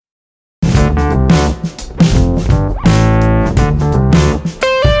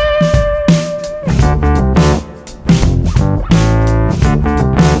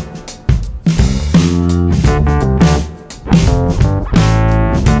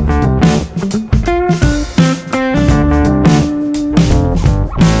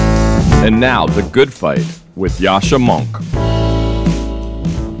now, The Good Fight with Yascha Mounk.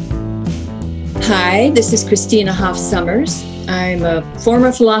 Hi, this is Christina Hoff Sommers. I'm a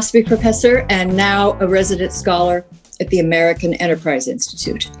former philosophy professor and now a resident scholar at the American Enterprise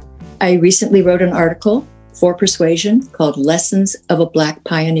Institute. I recently wrote an article for Persuasion called Lessons of a Black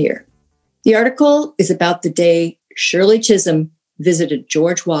Pioneer. The article is about the day Shirley Chisholm visited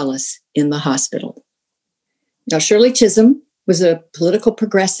George Wallace in the hospital. Now, Shirley Chisholm was a political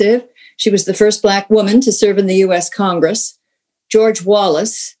progressive. She was the first Black woman to serve in the U.S. Congress. George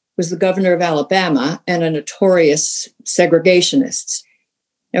Wallace was the governor of Alabama and a notorious segregationist.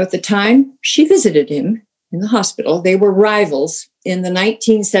 Now, at the time she visited him in the hospital, they were rivals in the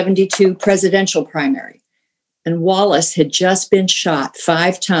 1972 presidential primary. And Wallace had just been shot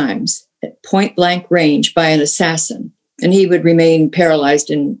 5 times at point-blank range by an assassin, and he would remain paralyzed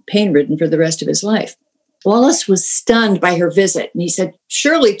and pain-ridden for the rest of his life. Wallace was stunned by her visit, and he said,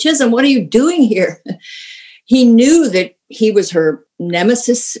 "Shirley Chisholm, what are you doing here?" He knew that he was her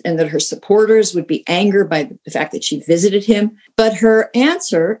nemesis and that her supporters would be angered by the fact that she visited him, but her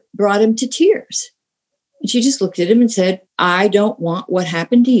answer brought him to tears. And she just looked at him and said, "I don't want what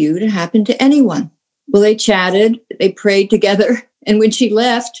happened to you to happen to anyone." Well, they chatted, they prayed together, and when she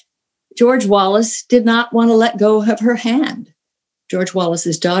left, George Wallace did not want to let go of her hand. George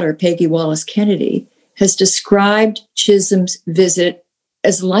Wallace's daughter, Peggy Wallace Kennedy, has described Chisholm's visit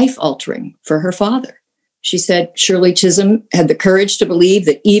as life-altering for her father. She said Shirley Chisholm had the courage to believe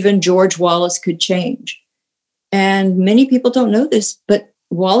that even George Wallace could change. And many people don't know this, but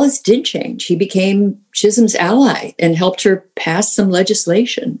Wallace did change. He became Chisholm's ally and helped her pass some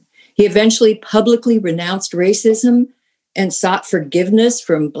legislation. He eventually publicly renounced racism and sought forgiveness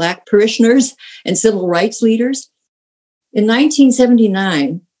from Black parishioners and civil rights leaders. In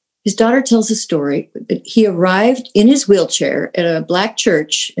 1979, his daughter tells a story that he arrived in his wheelchair at a Black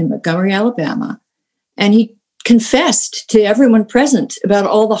church in Montgomery, Alabama, and he confessed to everyone present about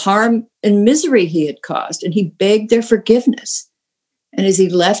all the harm and misery he had caused, and he begged their forgiveness. And as he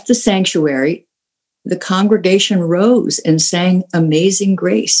left the sanctuary, the congregation rose and sang Amazing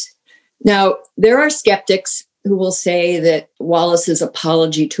Grace. Now, there are skeptics who will say that Wallace's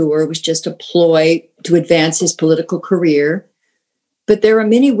apology tour was just a ploy to advance his political career. But there are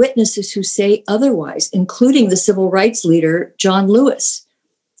many witnesses who say otherwise, including the civil rights leader, John Lewis.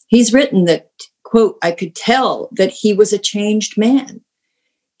 He's written that, quote, "I could tell that he was a changed man."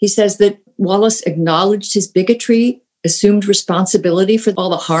 He says that Wallace acknowledged his bigotry, assumed responsibility for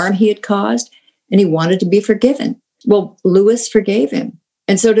all the harm he had caused, and he wanted to be forgiven. Well, Lewis forgave him.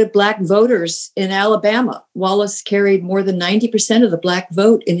 And so did Black voters in Alabama. Wallace carried more than 90% of the Black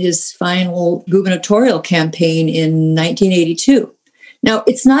vote in his final gubernatorial campaign in 1982. Now,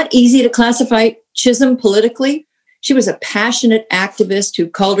 it's not easy to classify Chisholm politically. She was a passionate activist who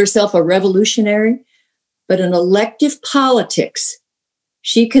called herself a revolutionary, but in elective politics,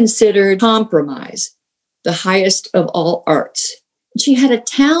 she considered compromise the highest of all arts. She had a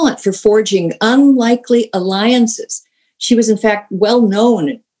talent for forging unlikely alliances. She was, in fact, well known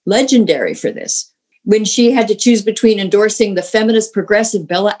and legendary for this. When she had to choose between endorsing the feminist progressive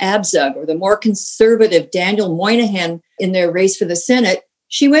Bella Abzug or the more conservative Daniel Moynihan in their race for the Senate,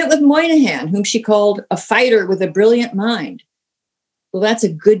 she went with Moynihan, whom she called a fighter with a brilliant mind. Well, that's a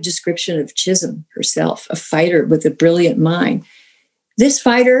good description of Chisholm herself, a fighter with a brilliant mind. This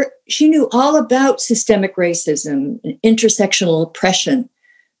fighter, she knew all about systemic racism and intersectional oppression,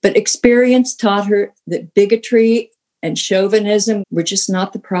 but experience taught her that bigotry and chauvinism were just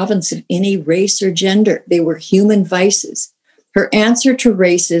not the province of any race or gender. They were human vices. Her answer to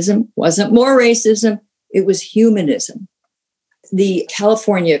racism wasn't more racism, it was humanism. The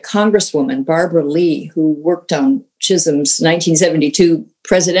California Congresswoman, Barbara Lee, who worked on Chisholm's 1972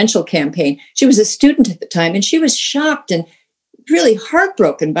 presidential campaign, she was a student at the time, and she was shocked and really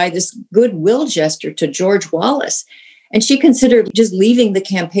heartbroken by this goodwill gesture to George Wallace. And she considered just leaving the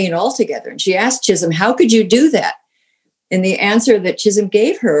campaign altogether. And she asked Chisholm, "How could you do that?" And the answer that Chisholm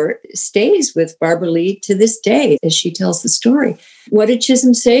gave her stays with Barbara Lee to this day as she tells the story. What did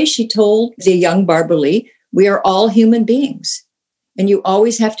Chisholm say? She told the young Barbara Lee, "We are all human beings. And you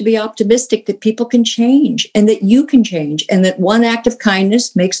always have to be optimistic that people can change and that you can change and that one act of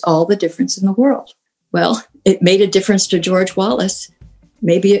kindness makes all the difference in the world." Well, it made a difference to George Wallace.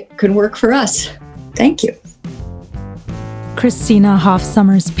 Maybe it can work for us. Thank you. Christina Hoff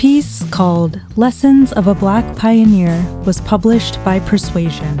Sommers' piece called Lessons of a Black Pioneer was published by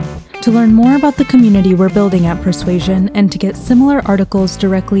Persuasion. To learn more about the community we're building at Persuasion and to get similar articles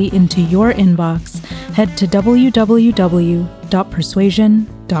directly into your inbox, head to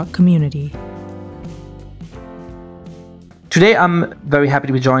www.persuasion.community. Today, I'm very happy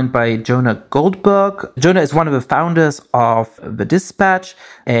to be joined by Jonah Goldberg. Jonah is one of the founders of The Dispatch,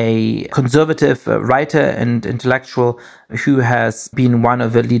 a conservative writer and intellectual who has been one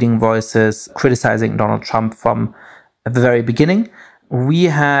of the leading voices criticizing Donald Trump from the very beginning. We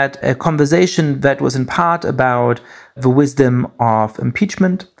had a conversation that was in part about the wisdom of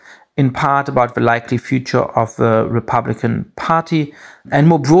impeachment, in part about the likely future of the Republican Party, and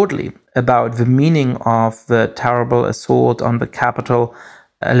more broadly about the meaning of the terrible assault on the Capitol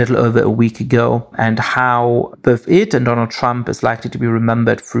a little over a week ago, and how both it and Donald Trump is likely to be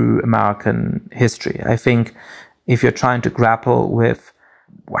remembered through American history. I think if you're trying to grapple with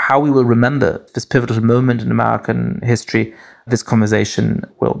how we will remember this pivotal moment in American history, this conversation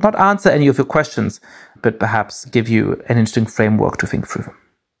will not answer any of your questions, but perhaps give you an interesting framework to think through.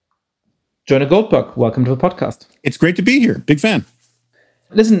 Jonah Goldberg, welcome to the podcast. It's great to be here. Big fan.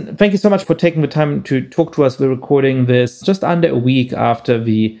 Listen, thank you so much for taking the time to talk to us. We're recording this just under a week after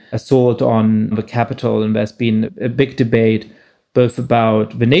the assault on the Capitol, and there's been a big debate both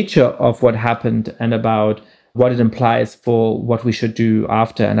about the nature of what happened and about what it implies for what we should do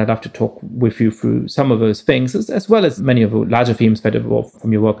after. And I'd love to talk with you through some of those things, as well as many of the larger themes that evolve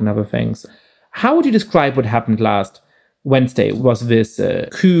from your work and other things. How would you describe what happened last Wednesday? Was this a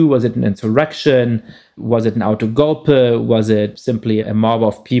coup? Was it an insurrection? Was it an autogolpe? Was it simply a mob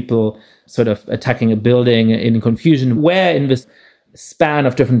of people sort of attacking a building in confusion? Where in this span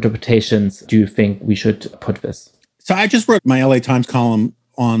of different interpretations do you think we should put this? So I just wrote my LA Times column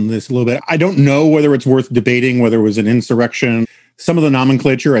on this a little bit. I don't know whether it's worth debating whether it was an insurrection. Some of the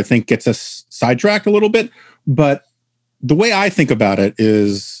nomenclature, I think, gets us sidetracked a little bit. But the way I think about it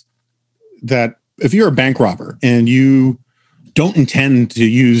is that if you're a bank robber and you don't intend to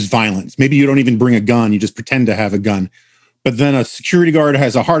use violence, maybe you don't even bring a gun, you just pretend to have a gun, but then a security guard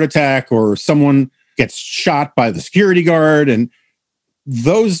has a heart attack or someone gets shot by the security guard, and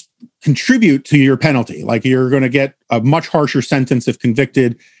those contribute to your penalty. Like, you're going to get a much harsher sentence if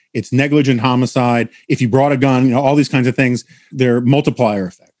convicted. It's negligent homicide. If you brought a gun, all these kinds of things, they're multiplier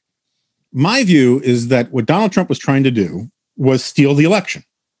effect. My view is that what Donald Trump was trying to do was steal the election.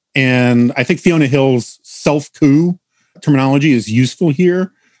 And I think Fiona Hill's self-coup terminology is useful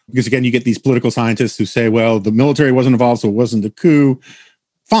here because, again, you get these political scientists who say, well, the military wasn't involved, so it wasn't a coup.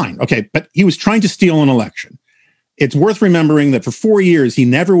 Fine. Okay. But he was trying to steal an election. It's worth remembering that for 4 years, he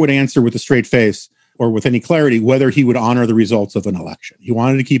never would answer with a straight face or with any clarity whether he would honor the results of an election. He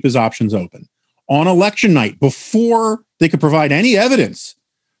wanted to keep his options open. On election night, before they could provide any evidence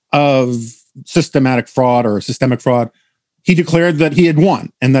of systematic fraud or systemic fraud, he declared that he had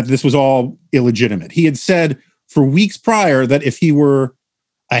won and that this was all illegitimate. He had said for weeks prior that if he were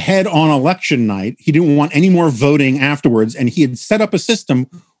ahead on election night, he didn't want any more voting afterwards. And he had set up a system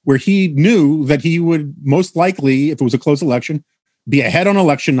where he knew that he would most likely, if it was a close election, be ahead on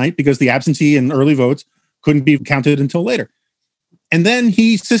election night because the absentee and early votes couldn't be counted until later. And then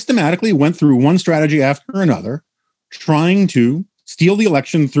he systematically went through one strategy after another, trying to steal the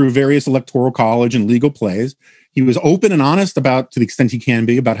election through various electoral college and legal plays. He was open and honest about, to the extent he can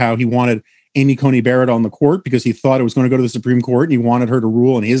be, about how he wanted Amy Coney Barrett on the court because he thought it was going to go to the Supreme Court and he wanted her to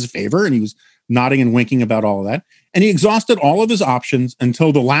rule in his favor. And he was nodding and winking about all of that. And he exhausted all of his options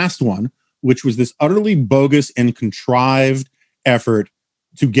until the last one, which was this utterly bogus and contrived effort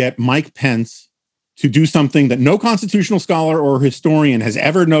to get Mike Pence to do something that no constitutional scholar or historian has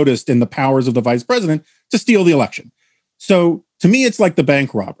ever noticed in the powers of the vice president, to steal the election. So to me, it's like the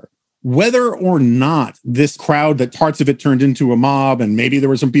bank robber. Whether or not this crowd, that parts of it turned into a mob and maybe there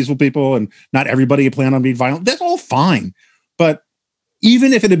were some peaceful people and not everybody had planned on being violent, that's all fine. But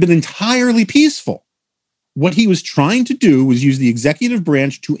even if it had been entirely peaceful, what he was trying to do was use the executive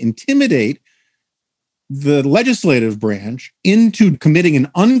branch to intimidate the legislative branch into committing an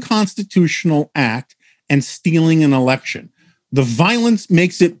unconstitutional act and stealing an election. The violence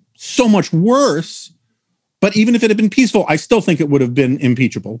makes it so much worse. But even if it had been peaceful, I still think it would have been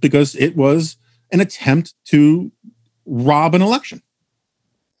impeachable because it was an attempt to rob an election.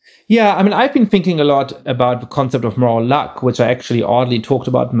 Yeah, I mean, I've been thinking a lot about the concept of moral luck, which I actually oddly talked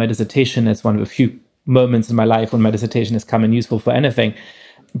about in my dissertation as one of the few moments in my life when my dissertation has come in useful for anything.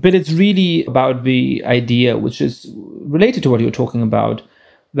 But it's really about the idea, which is related to what you're talking about,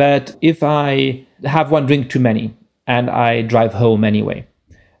 that if I have one drink too many and I drive home anyway,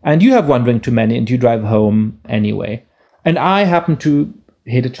 and you have one drink too many and you drive home anyway, and I happen to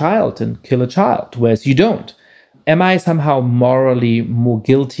hit a child and kill a child, whereas you don't, am I somehow morally more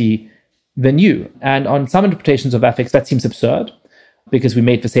guilty than you? And on some interpretations of ethics, that seems absurd because we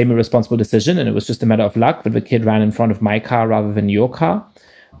made the same irresponsible decision and it was just a matter of luck that the kid ran in front of my car rather than your car.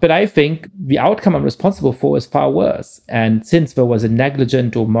 But I think the outcome I'm responsible for is far worse. And since there was a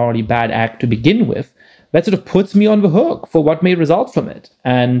negligent or morally bad act to begin with, that sort of puts me on the hook for what may result from it.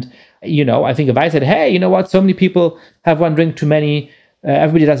 And, I think if I said, hey, you know what, so many people have one drink too many,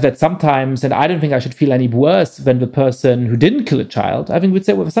 everybody does that sometimes, and I don't think I should feel any worse than the person who didn't kill a child, I think we'd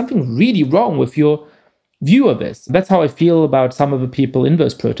say, well, there's something really wrong with your view of this. That's how I feel about some of the people in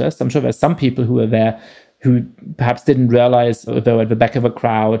those protests. I'm sure there's some people who were there who perhaps didn't realize, though at the back of a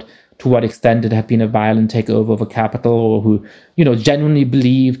crowd, to what extent it had been a violent takeover of a capital, or who, genuinely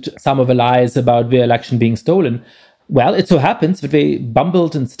believed some of the lies about the election being stolen. Well, it so happens that they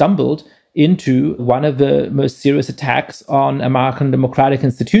bumbled and stumbled into one of the most serious attacks on American democratic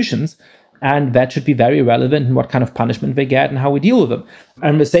institutions, and that should be very relevant in what kind of punishment they get and how we deal with them.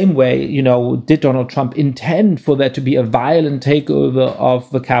 And in the same way, did Donald Trump intend for there to be a violent takeover of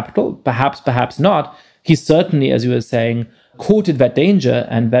the Capitol? Perhaps, perhaps not. He certainly, as you were saying, courted that danger,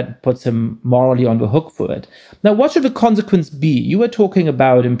 and that puts him morally on the hook for it. Now, what should the consequence be? You were talking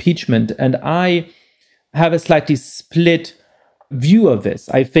about impeachment, and I have a slightly split view of this.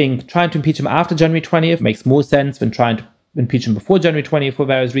 I think trying to impeach him after January 20th makes more sense than trying to impeach him before January 20th for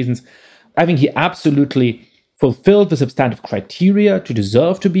various reasons. I think he absolutely fulfilled the substantive criteria to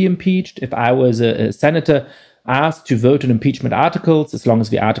deserve to be impeached. If I was a senator asked to vote on impeachment articles, as long as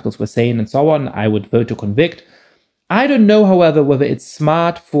the articles were sane and so on, I would vote to convict. I don't know, however, whether it's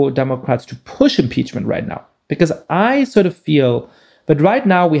smart for Democrats to push impeachment right now, because I sort of feel that right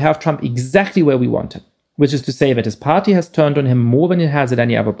now we have Trump exactly where we want him, which is to say that his party has turned on him more than it has at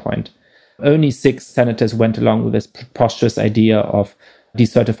any other point. Only 6 senators went along with this preposterous idea of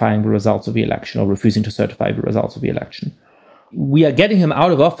decertifying the results of the election or refusing to certify the results of the election. We are getting him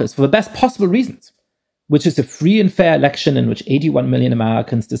out of office for the best possible reasons, which is a free and fair election in which 81 million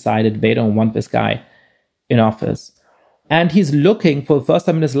Americans decided they don't want this guy in office. And he's looking for the first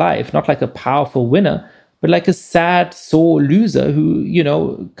time in his life, not like a powerful winner, but like a sad, sore loser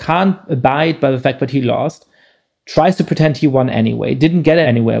who, can't abide by the fact that he lost, tries to pretend he won anyway, didn't get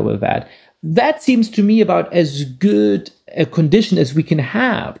anywhere with that. That seems to me about as good a condition as we can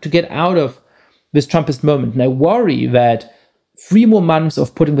have to get out of this Trumpist moment. And I worry that 3 more months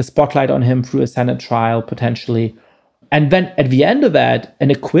of putting the spotlight on him through a Senate trial, potentially, and then at the end of that,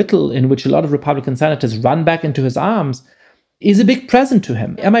 an acquittal in which a lot of Republican senators run back into his arms, is a big present to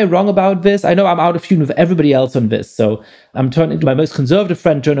him. Am I wrong about this? I know I'm out of tune with everybody else on this, so I'm turning to my most conservative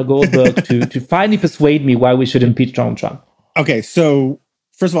friend, Jonah Goldberg, to finally persuade me why we should impeach Donald Trump. Okay, so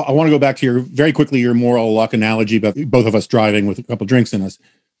first of all, I want to go back to your moral luck analogy about both of us driving with a couple drinks in us.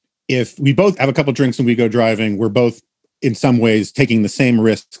 If we both have a couple drinks and we go driving, we're both in some ways taking the same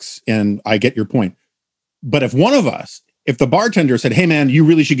risks, and I get your point. But if one of us, if the bartender said, hey, man, you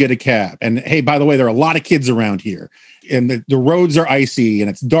really should get a cab. And hey, by the way, there are a lot of kids around here and the roads are icy and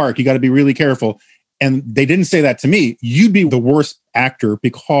it's dark. You got to be really careful. And they didn't say that to me. You'd be the worst actor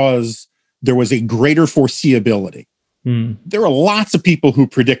because there was a greater foreseeability. There are lots of people who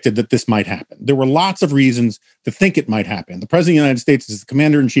predicted that this might happen. There were lots of reasons to think it might happen. The president of the United States is the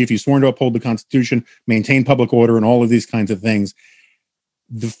commander-in-chief. He's sworn to uphold the Constitution, maintain public order, and all of these kinds of things.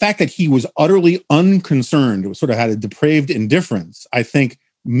 The fact that he was utterly unconcerned, sort of had a depraved indifference, I think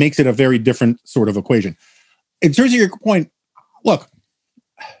makes it a very different sort of equation. In terms of your point, look,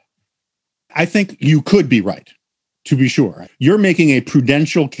 I think you could be right, to be sure. You're making a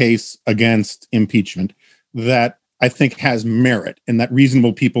prudential case against impeachment that I think has merit and that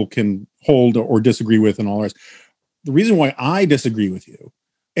reasonable people can hold or disagree with and all the rest. The reason why I disagree with you,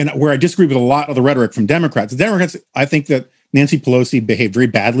 and where I disagree with a lot of the rhetoric from Democrats, I think that Nancy Pelosi behaved very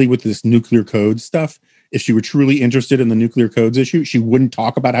badly with this nuclear codes stuff. If she were truly interested in the nuclear codes issue, she wouldn't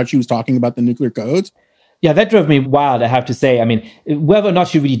talk about how she was talking about the nuclear codes. Yeah, that drove me wild, I have to say. I mean, whether or not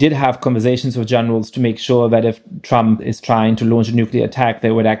she really did have conversations with generals to make sure that if Trump is trying to launch a nuclear attack, they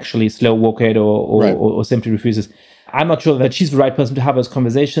would actually slow walk it or simply refuses. I'm not sure that she's the right person to have those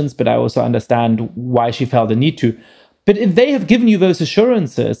conversations, but I also understand why she felt the need to. But if they have given you those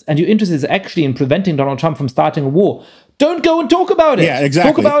assurances and your interest is actually in preventing Donald Trump from starting a war, don't go and talk about it. Yeah,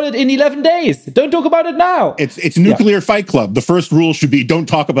 exactly. Talk about it in 11 days. Don't talk about it now. It's nuclear fight club. The first rule should be don't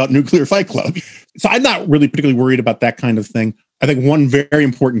talk about nuclear fight club. So I'm not really particularly worried about that kind of thing. I think one very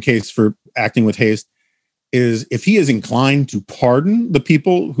important case for acting with haste is if he is inclined to pardon the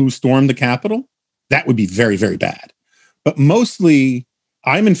people who stormed the Capitol, that would be very, very bad. But mostly,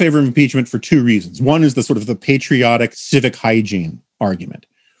 I'm in favor of impeachment for 2 reasons. One is the sort of the patriotic civic hygiene argument.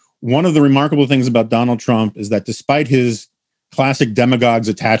 One of the remarkable things about Donald Trump is that despite his classic demagogue's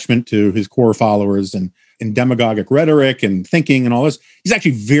attachment to his core followers and demagogic rhetoric and thinking and all this, he's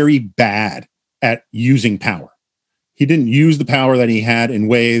actually very bad at using power. He didn't use the power that he had in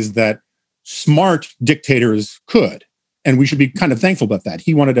ways that smart dictators could. And we should be kind of thankful about that.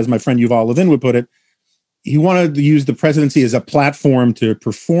 He wanted, as my friend Yuval Levin would put it, he wanted to use the presidency as a platform to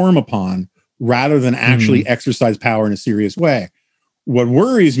perform upon rather than actually exercise power in a serious way. What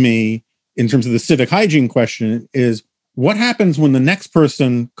worries me in terms of the civic hygiene question is what happens when the next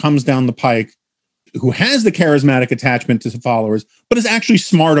person comes down the pike who has the charismatic attachment to followers, but is actually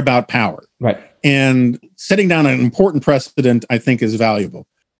smart about power. Right. And setting down an important precedent, I think, is valuable.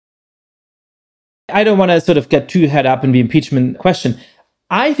 I don't want to sort of get too head up in the impeachment question.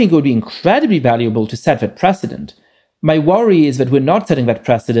 I think it would be incredibly valuable to set that precedent. My worry is that we're not setting that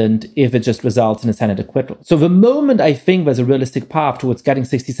precedent if it just results in a Senate acquittal. So the moment I think there's a realistic path towards getting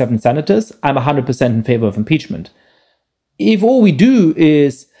 67 senators, I'm 100% in favor of impeachment. If all we do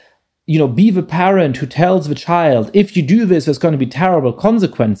is, be the parent who tells the child, if you do this, there's going to be terrible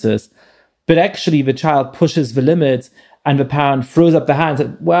consequences, but actually the child pushes the limits and the parent throws up the hands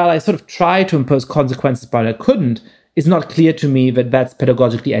and, well, I sort of tried to impose consequences, but I couldn't, it's not clear to me that that's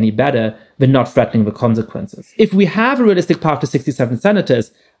pedagogically any better than not threatening the consequences. If we have a realistic path to 67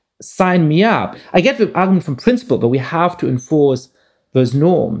 senators, sign me up. I get the argument from principle, but we have to enforce those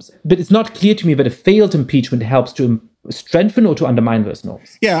norms. But it's not clear to me that a failed impeachment helps to strengthen or to undermine those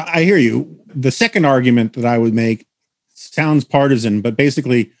norms. Yeah, I hear you. The second argument that I would make sounds partisan, but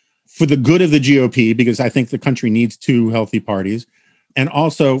basically for the good of the GOP, because I think the country needs two healthy parties, and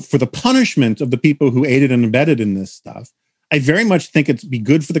also for the punishment of the people who aided and abetted in this stuff, I very much think it'd be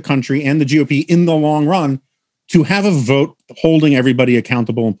good for the country and the GOP in the long run to have a vote holding everybody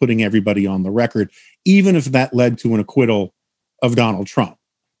accountable and putting everybody on the record, even if that led to an acquittal of Donald Trump.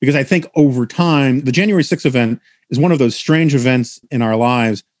 Because I think over time, the January 6th event is one of those strange events in our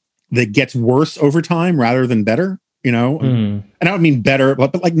lives that gets worse over time rather than better, And I don't mean better,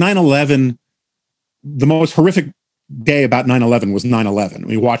 but like 9/11, the most horrific day about 9/11 was 9/11. I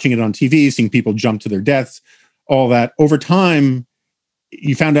mean, watching it on TV, seeing people jump to their deaths, all that. Over time,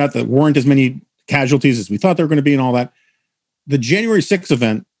 you found out that weren't as many casualties as we thought there were going to be and all that. The January 6th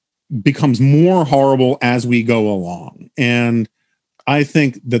event becomes more horrible as we go along. And I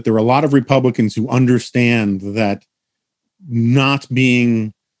think that there are a lot of Republicans who understand that not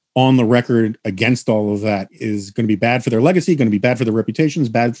being on the record against all of that is going to be bad for their legacy, going to be bad for their reputations,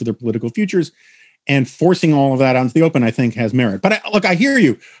 bad for their political futures. And forcing all of that out into the open, I think, has merit. But I hear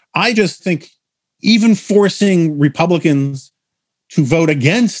you. I just think even forcing Republicans to vote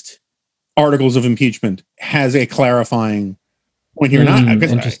against articles of impeachment has a clarifying point here.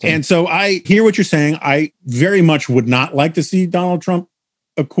 Interesting. And so I hear what you're saying. I very much would not like to see Donald Trump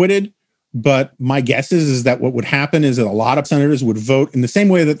acquitted. But my guess is that what would happen is that a lot of senators would vote in the same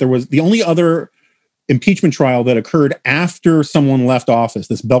way that there was the only other impeachment trial that occurred after someone left office,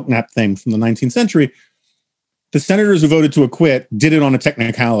 this Belknap thing from the 19th century. The senators who voted to acquit did it on a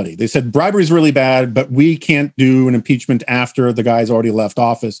technicality. They said bribery is really bad, but we can't do an impeachment after the guy's already left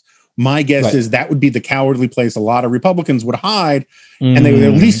office. My guess is that would be the cowardly place a lot of Republicans would hide, and they would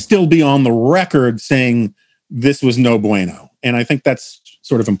at least still be on the record saying this was no bueno. And I think that's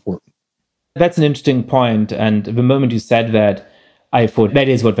sort of important. That's an interesting point. And the moment you said that, I thought that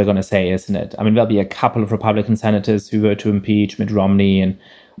is what they're going to say, isn't it? I mean, there'll be a couple of Republican senators who were to impeach Mitt Romney and,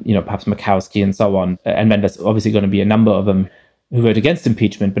 perhaps Murkowski and so on. And then there's obviously going to be a number of them who vote against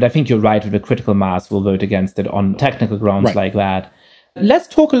impeachment. But I think you're right, that the critical mass will vote against it on technical grounds like that. Let's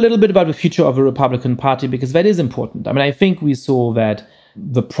talk a little bit about the future of the Republican Party, because that is important. I mean, I think we saw that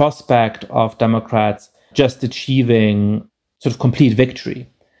the prospect of Democrats just achieving sort of complete victory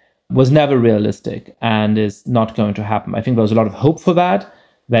was never realistic and is not going to happen. I think there was a lot of hope for that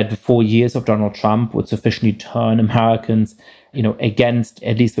the 4 years of Donald Trump would sufficiently turn Americans, against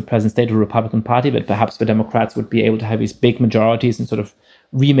at least the present state of the Republican Party, but perhaps the Democrats would be able to have these big majorities and sort of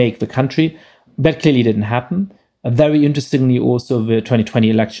remake the country. That clearly didn't happen. Very interestingly, also, the 2020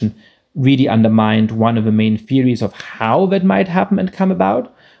 election really undermined one of the main theories of how that might happen and come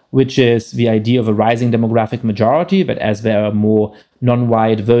about, which is the idea of a rising demographic majority, that as there are more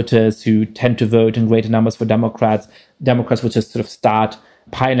non-white voters who tend to vote in greater numbers for Democrats would just sort of start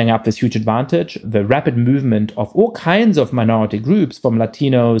piling up this huge advantage. The rapid movement of all kinds of minority groups, from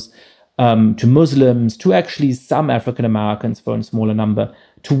Latinos to Muslims to actually some African Americans for a smaller number,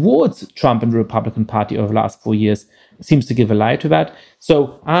 towards Trump and the Republican Party over the last 4 years, seems to give a lie to that.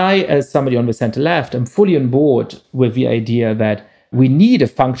 So I, as somebody on the center left, am fully on board with the idea that we need a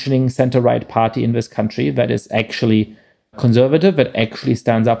functioning center-right party in this country that is actually conservative, that actually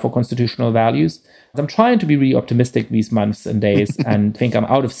stands up for constitutional values. I'm trying to be really optimistic these months and days and think I'm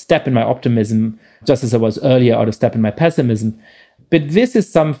out of step in my optimism, just as I was earlier out of step in my pessimism. But this is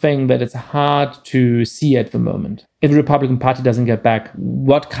something that is hard to see at the moment. If the Republican Party doesn't get back,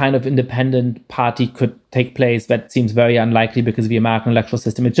 what kind of independent party could take place? That seems very unlikely because of the American electoral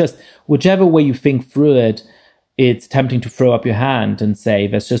system. It's just, whichever way you think through it, it's tempting to throw up your hand and say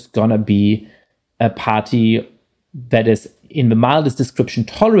there's just going to be a party that is, in the mildest description,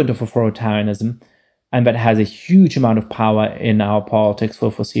 tolerant of authoritarianism, and that has a huge amount of power in our politics for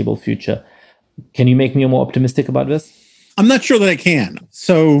the foreseeable future. Can you make me more optimistic about this? I'm not sure that I can.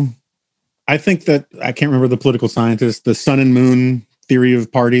 So I think that, I can't remember the political scientist, the sun and moon theory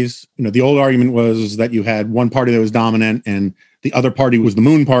of parties. The old argument was that you had one party that was dominant and the other party was the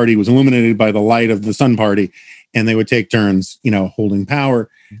moon party, was illuminated by the light of the sun party, and they would take turns, holding power.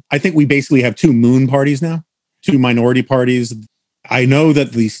 I think we basically have two moon parties now, two minority parties. I know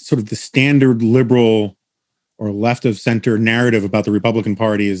that the standard liberal or left of center narrative about the Republican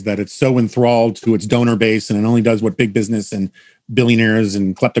Party is that it's so enthralled to its donor base and it only does what big business and billionaires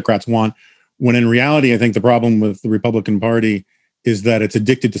and kleptocrats want. When in reality, I think the problem with the Republican Party is that it's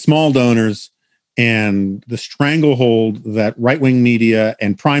addicted to small donors and the stranglehold that right-wing media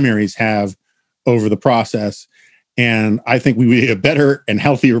and primaries have over the process. And I think we would be a better and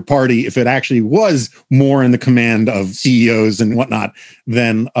healthier party if it actually was more in the command of CEOs and whatnot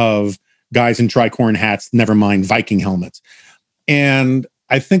than of guys in tricorn hats, never mind Viking helmets. And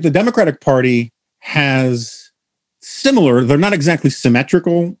I think the Democratic Party has similar, they're not exactly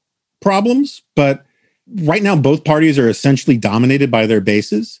symmetrical problems, but right now both parties are essentially dominated by their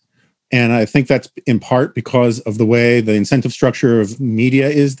bases. And I think that's in part because of the way the incentive structure of media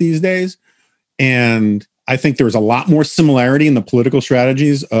is these days. And I think there's a lot more similarity in the political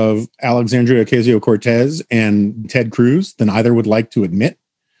strategies of Alexandria Ocasio-Cortez and Ted Cruz than either would like to admit.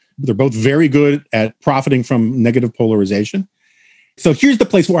 They're both very good at profiting from negative polarization. So here's the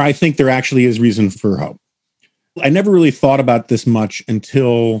place where I think there actually is reason for hope. I never really thought about this much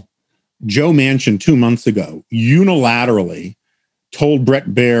until Joe Manchin 2 months ago unilaterally told Bret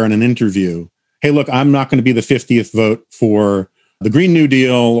Baier in an interview, hey, look, I'm not going to be the 50th vote for the Green New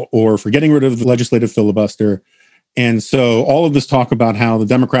Deal or for getting rid of the legislative filibuster. And so all of this talk about how the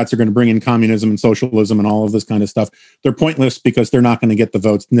Democrats are going to bring in communism and socialism and all of this kind of stuff, they're pointless because they're not going to get the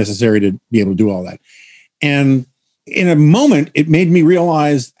votes necessary to be able to do all that. And in a moment, it made me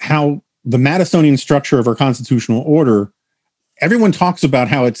realize how the Madisonian structure of our constitutional order, everyone talks about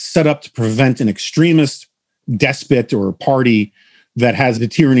how it's set up to prevent an extremist despot or party that has the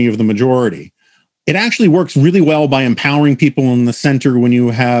tyranny of the majority. It actually works really well by empowering people in the center when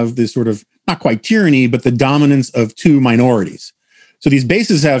you have this sort of, not quite tyranny, but the dominance of two minorities. So these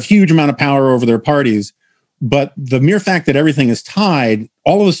bases have huge amount of power over their parties, but the mere fact that everything is tied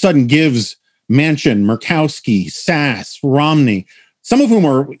all of a sudden gives Manchin, Murkowski, Sass, Romney, some of whom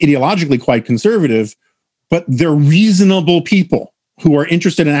are ideologically quite conservative, but they're reasonable people who are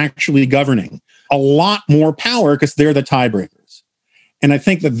interested in actually governing, a lot more power because they're the tiebreakers. And I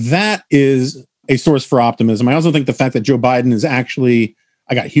think that that is a source for optimism. I also think the fact that Joe Biden is actually,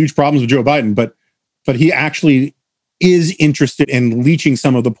 I got huge problems with Joe Biden, but he actually is interested in leaching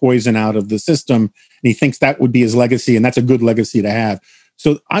some of the poison out of the system. And he thinks that would be his legacy. And that's a good legacy to have.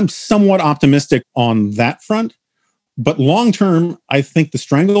 So I'm somewhat optimistic on that front. But long term, I think the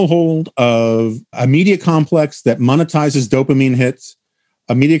stranglehold of a media complex that monetizes dopamine hits,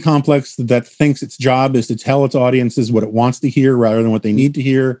 a media complex that thinks its job is to tell its audiences what it wants to hear rather than what they need to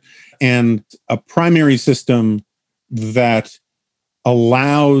hear, and a primary system that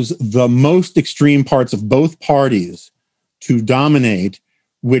allows the most extreme parts of both parties to dominate,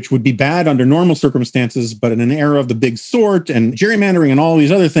 which would be bad under normal circumstances, but in an era of the big sort and gerrymandering and all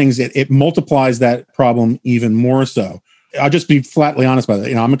these other things, it multiplies that problem even more so. I'll just be flatly honest about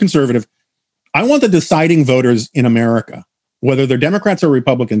it. I'm a conservative. I want the deciding voters in America, whether they're Democrats or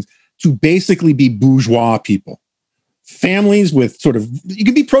Republicans, to basically be bourgeois people. Families with sort of, you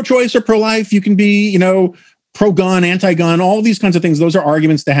can be pro-choice or pro-life, you can be, pro-gun, anti-gun, all these kinds of things. Those are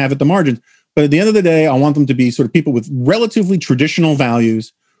arguments to have at the margins. But at the end of the day, I want them to be sort of people with relatively traditional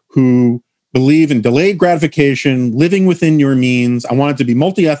values who believe in delayed gratification, living within your means. I want it to be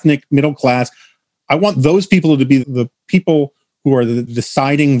multi-ethnic, middle class. I want those people to be the people who are the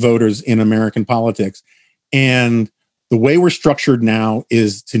deciding voters in American politics. And the way we're structured now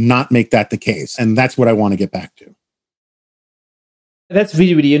is to not make that the case. And that's what I want to get back to. That's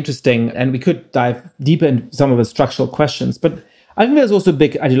really, really interesting. And we could dive deeper into some of the structural questions. But I think there's also a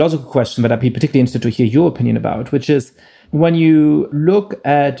big ideological question that I'd be particularly interested to hear your opinion about, which is when you look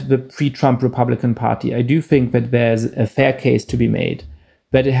at the pre-Trump Republican Party, I do think that there's a fair case to be made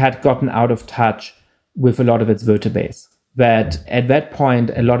that it had gotten out of touch with a lot of its voter base. That at that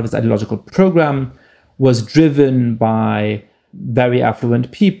point, a lot of its ideological program was driven by very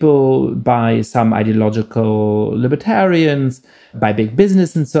affluent people, by some ideological libertarians, by big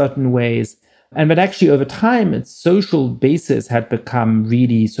business in certain ways. And that actually over time, its social basis had become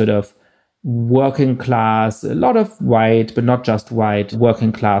really sort of working class, a lot of white, but not just white,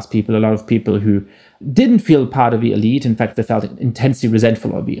 working class people, a lot of people who didn't feel part of the elite. In fact, they felt intensely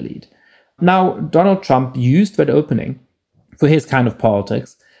resentful of the elite. Now, Donald Trump used that opening for his kind of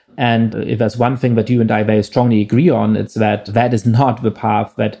politics. And if there's one thing that you and I very strongly agree on, it's that that is not the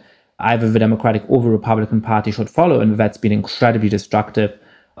path that either the Democratic or the Republican Party should follow. And that's been incredibly destructive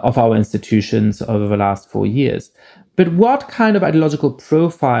of our institutions over the last 4 years. But what kind of ideological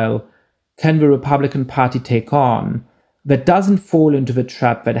profile can the Republican Party take on that doesn't fall into the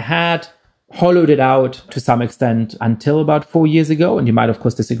trap that had hollowed it out to some extent until about 4 years ago? And you might, of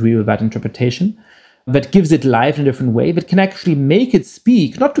course, disagree with that interpretation. That gives it life in a different way, that can actually make it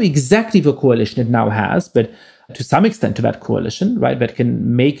speak, not to exactly the coalition it now has, but to some extent to that coalition, right? That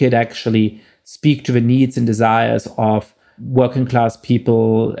can make it actually speak to the needs and desires of working class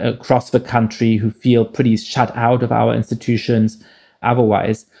people across the country who feel pretty shut out of our institutions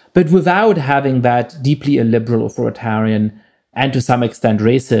otherwise, but without having that deeply illiberal, authoritarian, and to some extent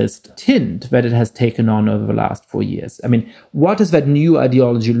racist tint that it has taken on over the last 4 years. I mean, what does that new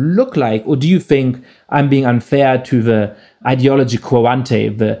ideology look like? Or do you think I'm being unfair to the ideology quo ante,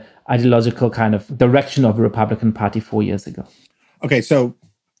 the ideological kind of direction of the Republican Party 4 years ago? Okay, so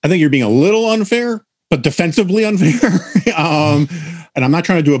I think you're being a little unfair, but defensively unfair. And I'm not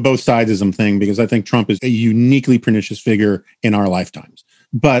trying to do a both sidesism thing, because I think Trump is a uniquely pernicious figure in our lifetimes.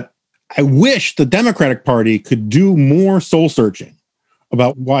 But I wish the Democratic Party could do more soul searching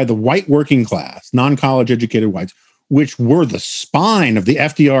about why the white working class, non-college educated whites, which were the spine of the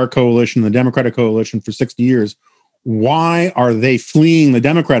FDR coalition, the Democratic coalition for 60 years, why are they fleeing the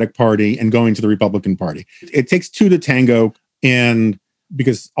Democratic Party and going to the Republican Party? It takes two to tango. And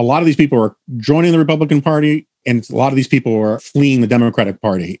because a lot of these people are joining the Republican Party and a lot of these people are fleeing the Democratic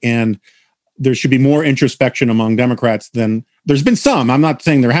Party. And there should be more introspection among Democrats than there's been some. I'm not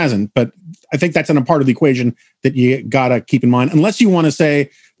saying there hasn't, but I think that's a part of the equation that you got to keep in mind. Unless you want to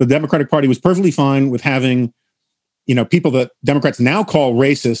say the Democratic Party was perfectly fine with having, people that Democrats now call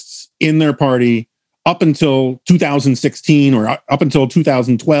racists in their party up until 2016 or up until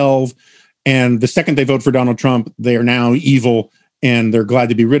 2012. And the second they vote for Donald Trump, they are now evil and they're glad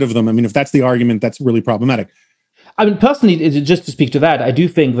to be rid of them. I mean, if that's the argument, that's really problematic. I mean, personally, just to speak to that, I do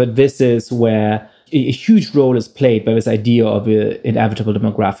think that this is where a huge role is played by this idea of an inevitable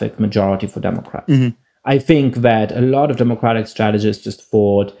demographic majority for Democrats. Mm-hmm. I think that a lot of Democratic strategists just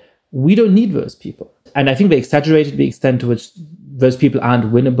thought, we don't need those people. And I think they exaggerated the extent to which those people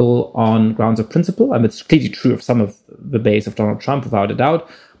aren't winnable on grounds of principle. And it's clearly true of some of the base of Donald Trump, without a doubt.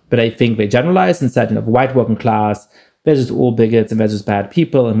 But I think they generalized and said, white working class, they're just all bigots and they're just bad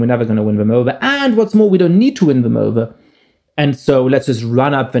people and we're never going to win them over. And what's more, we don't need to win them over. And so let's just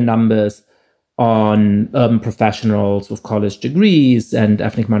run up the numbers on urban professionals with college degrees and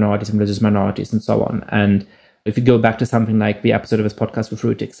ethnic minorities and religious minorities and so on. And if you go back to something like the episode of this podcast with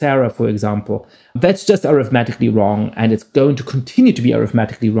Ruy Teixeira, for example, that's just arithmetically wrong. And it's going to continue to be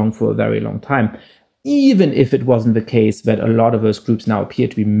arithmetically wrong for a very long time, even if it wasn't the case that a lot of those groups now appear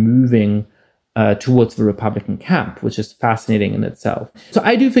to be moving towards the Republican camp, which is fascinating in itself. So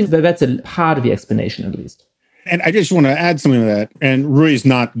I do think that that's a part of the explanation, at least. And I just want to add something to that. And Ruy is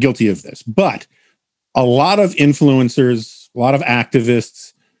not guilty of this, but a lot of influencers, a lot of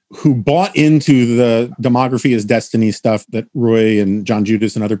activists who bought into the demography is destiny stuff that Ruy and John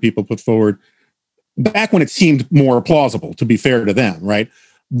Judas and other people put forward back when it seemed more plausible, to be fair to them, right?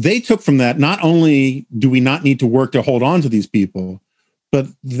 They took from that, not only do we not need to work to hold on to these people, but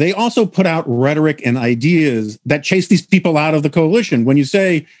they also put out rhetoric and ideas that chase these people out of the coalition. When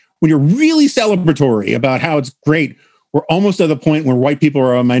you're really celebratory about how it's great, we're almost at the point where white people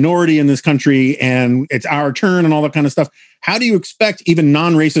are a minority in this country and it's our turn and all that kind of stuff. How do you expect even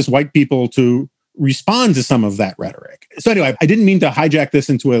non-racist white people to respond to some of that rhetoric? So anyway, I didn't mean to hijack this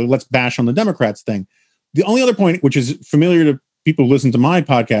into a let's bash on the Democrats thing. The only other point, which is familiar to people who listen to my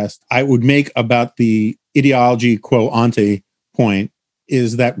podcast, I would make about the ideology quo ante point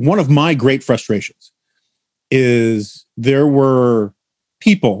is that one of my great frustrations is there were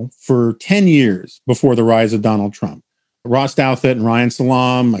people for 10 years before the rise of Donald Trump, Ross Douthat and Ryan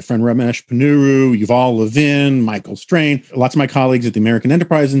Salam, my friend Ramesh Ponnuru, Yuval Levin, Michael Strain, lots of my colleagues at the American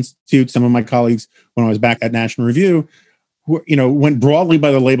Enterprise Institute, some of my colleagues when I was back at National Review, who, went broadly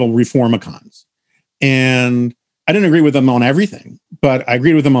by the label reformicons. And I didn't agree with them on everything, but I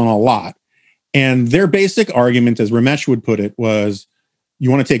agreed with them on a lot. And their basic argument, as Ramesh would put it, was you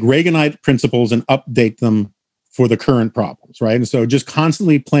want to take Reaganite principles and update them for the current problems, right? And so just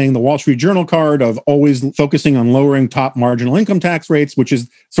constantly playing the Wall Street Journal card of always focusing on lowering top marginal income tax rates, which is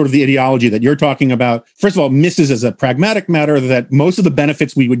sort of the ideology that you're talking about, first of all, misses as a pragmatic matter that most of the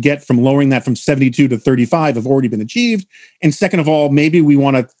benefits we would get from lowering that from 72 to 35 have already been achieved. And second of all, maybe we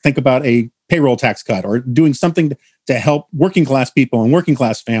want to think about a payroll tax cut or doing something to help working class people and working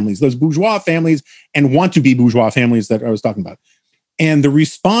class families, those bourgeois families and want to be bourgeois families that I was talking about. And the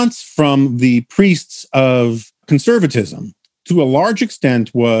response from the priests of conservatism, to a large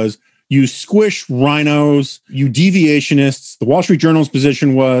extent, was you squish rhinos, you deviationists. The Wall Street Journal's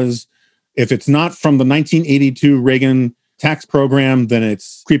position was, if it's not from the 1982 Reagan tax program, then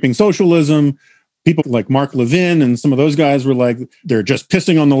it's creeping socialism. People like Mark Levin and some of those guys were like, they're just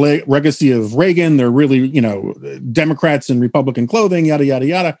pissing on the legacy of Reagan. They're really, Democrats in Republican clothing, yada, yada,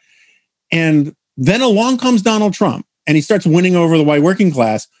 yada. And then along comes Donald Trump, and he starts winning over the white working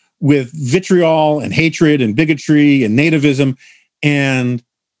class with vitriol and hatred and bigotry and nativism. And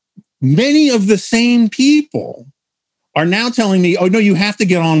many of the same people are now telling me, oh, no, you have to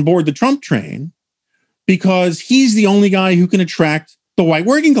get on board the Trump train because he's the only guy who can attract the white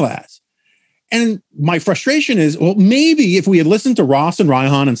working class. And my frustration is, well, maybe if we had listened to Ross and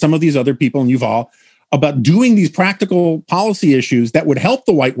Reihan and some of these other people and Yuval about doing these practical policy issues that would help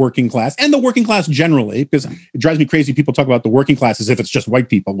the white working class and the working class generally, because it drives me crazy. People talk about the working class as if it's just white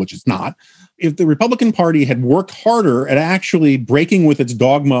people, which it's not. If the Republican Party had worked harder at actually breaking with its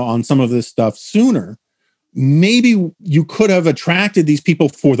dogma on some of this stuff sooner, maybe you could have attracted these people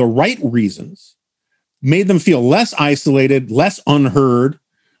for the right reasons, made them feel less isolated, less unheard,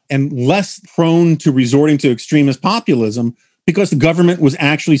 and less prone to resorting to extremist populism, because the government was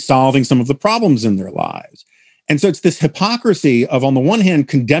actually solving some of the problems in their lives. And so it's this hypocrisy of, on the one hand,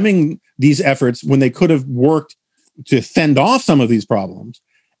 condemning these efforts when they could have worked to fend off some of these problems,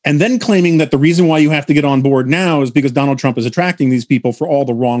 and then claiming that the reason why you have to get on board now is because Donald Trump is attracting these people for all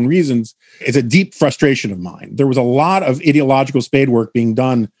the wrong reasons. It's a deep frustration of mine. There was a lot of ideological spade work being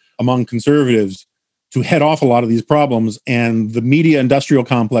done among conservatives to head off a lot of these problems, and the media industrial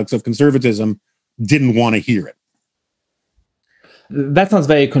complex of conservatism didn't want to hear it. That sounds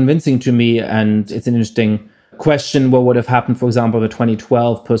very convincing to me, and it's an interesting question. What would have happened, for example, the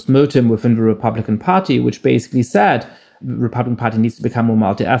 2012 post-mortem within the Republican Party, which basically said the Republican Party needs to become more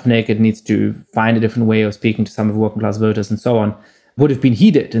multi-ethnic, it needs to find a different way of speaking to some of the working class voters and so on, would have been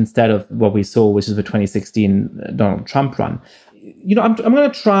heeded instead of what we saw, which is the 2016 Donald Trump run. I'm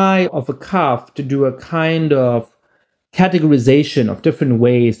going to try off a cuff to do a kind of categorization of different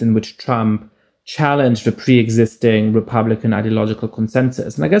ways in which Trump challenge the pre-existing Republican ideological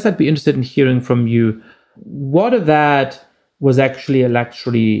consensus. And I guess I'd be interested in hearing from you what of that was actually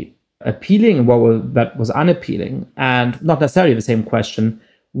electorally appealing and that was unappealing. And not necessarily the same question,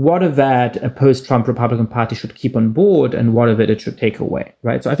 what of that a post-Trump Republican Party should keep on board and what of it should take away,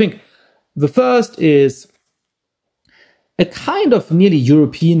 right? So I think the first is a kind of nearly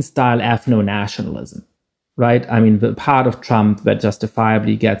European-style ethno-nationalism, right? I mean, the part of Trump that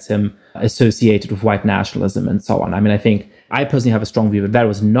justifiably gets him associated with white nationalism and so on. I mean, I personally have a strong view that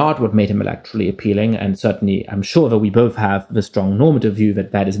was not what made him electorally appealing. And certainly, I'm sure that we both have the strong normative view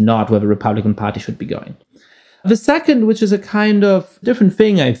that is not where the Republican Party should be going. The second, which is a kind of different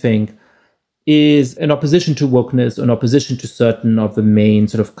thing, I think, is an opposition to wokeness, an opposition to certain of the main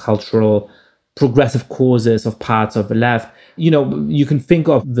sort of cultural progressive causes of parts of the left. You can think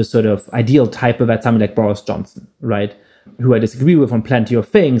of the sort of ideal type of that, somebody like Boris Johnson, right? Who I disagree with on plenty of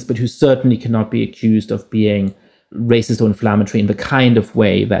things, but who certainly cannot be accused of being racist or inflammatory in the kind of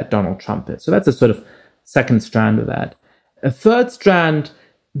way that Donald Trump is. So that's a sort of second strand of that. A third strand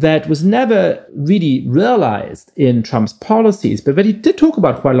that was never really realized in Trump's policies, but that he did talk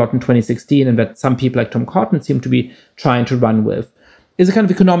about quite a lot in 2016 and that some people like Tom Cotton seem to be trying to run with, is a kind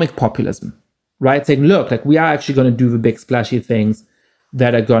of economic populism. Right? Saying, look, we are actually going to do the big splashy things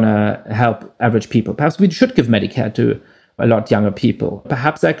that are going to help average people. Perhaps we should give Medicare to a lot younger people.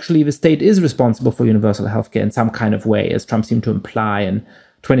 Perhaps actually the state is responsible for universal healthcare in some kind of way, as Trump seemed to imply in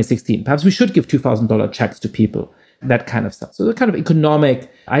 2016. Perhaps we should give $2,000 checks to people, that kind of stuff. So the kind of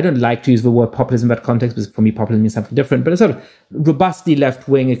economic, I don't like to use the word populism in that context because for me populism means something different, but a sort of robustly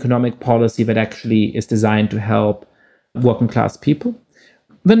left-wing economic policy that actually is designed to help working class people.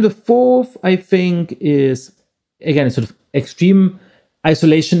 Then the fourth, I think, is, again, a sort of extreme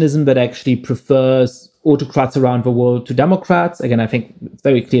isolationism that actually prefers autocrats around the world to democrats. Again, I think it's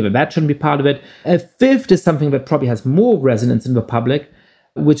very clear that shouldn't be part of it. A fifth is something that probably has more resonance in the public,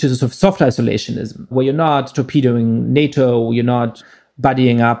 which is a sort of soft isolationism, where you're not torpedoing NATO, you're not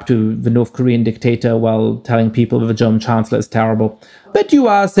buddying up to the North Korean dictator while telling people the German chancellor is terrible. But you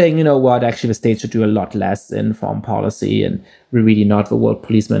are saying, you know what, actually the state should do a lot less in foreign policy, and we're really not the world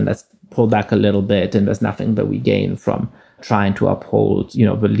policeman. Let's pull back a little bit, and there's nothing that we gain from trying to uphold,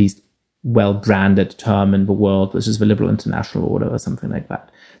 the least well-branded term in the world, which is the liberal international order or something like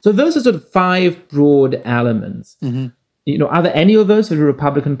that. So those are sort of 5 broad elements. Mm-hmm. Are there any of those that the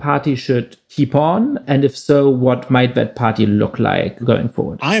Republican Party should keep on? And if so, what might that party look like going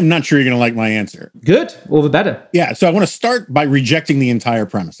forward? I am not sure you're going to like my answer. Good. All the better. Yeah. So I want to start by rejecting the entire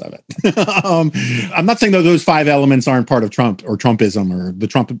premise of it. I'm not saying that those 5 elements aren't part of Trump or Trumpism or the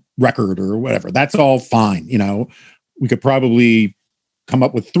Trump record or whatever. That's all fine. We could probably come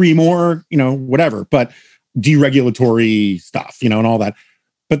up with 3 more, whatever, but deregulatory stuff, and all that.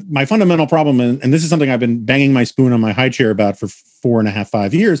 But my fundamental problem, and this is something I've been banging my spoon on my high chair about for 4.5,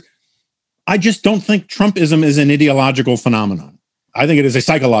 5 years, I just don't think Trumpism is an ideological phenomenon. I think it is a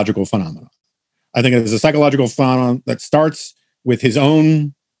psychological phenomenon. I think it is a psychological phenomenon that starts with his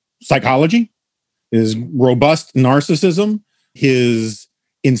own psychology, his robust narcissism, his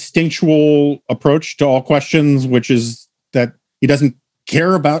instinctual approach to all questions, which is that he doesn't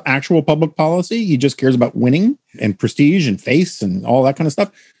care about actual public policy. He just cares about winning and prestige and face and all that kind of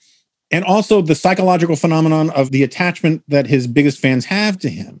stuff. And also the psychological phenomenon of the attachment that his biggest fans have to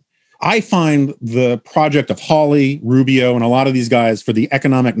him. I find the project of Hawley, Rubio, and a lot of these guys for the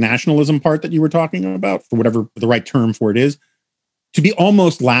economic nationalism part that you were talking about, for whatever the right term for it is, to be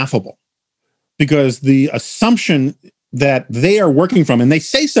almost laughable. Because the assumption that they are working from, and they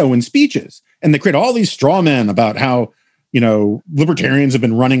say so in speeches, and they create all these straw men about how libertarians have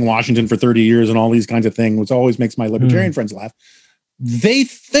been running Washington for 30 years and all these kinds of things, which always makes my libertarian friends laugh. They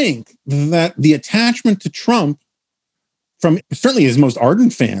think that the attachment to Trump from certainly his most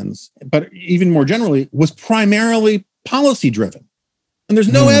ardent fans, but even more generally, was primarily policy driven. And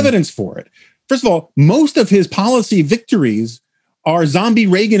there's no evidence for it. First of all, most of his policy victories are zombie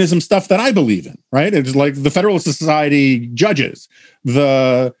Reaganism stuff that I believe in, right? It's like the Federalist Society judges,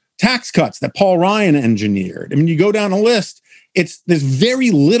 the tax cuts that Paul Ryan engineered. I mean, you go down a list, there's very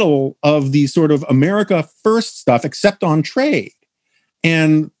little of the sort of America first stuff except on trade.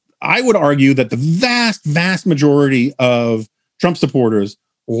 And I would argue that the vast, vast majority of Trump supporters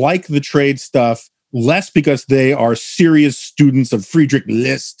like the trade stuff less because they are serious students of Friedrich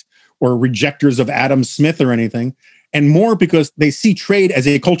List or rejectors of Adam Smith or anything, and more because they see trade as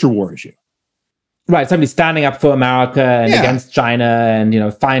a culture war issue. Right, somebody standing up for America and against China,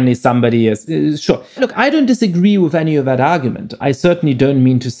 and finally somebody is sure. Look, I don't disagree with any of that argument. I certainly don't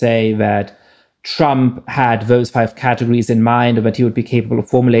mean to say that Trump had those 5 categories in mind, or that he would be capable of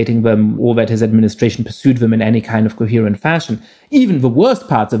formulating them, or that his administration pursued them in any kind of coherent fashion. Even the worst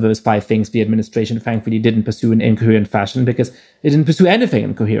parts of those 5 things, the administration thankfully didn't pursue in incoherent fashion, because it didn't pursue anything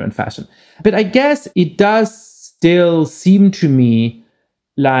in coherent fashion. But I guess it does still seem to me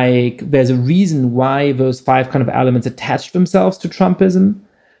like there's a reason why those 5 kind of elements attach themselves to Trumpism.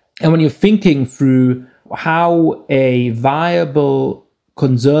 And when you're thinking through how a viable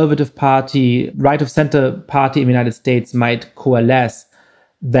conservative party, right of center party in the United States might coalesce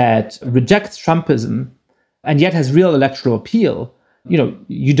that rejects Trumpism and yet has real electoral appeal,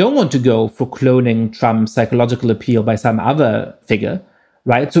 you don't want to go for cloning Trump's psychological appeal by some other figure.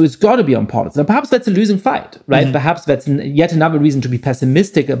 Right. So it's got to be on politics. And perhaps that's a losing fight, right? Mm-hmm. Perhaps that's yet another reason to be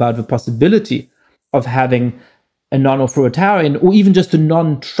pessimistic about the possibility of having a non-authoritarian or even just a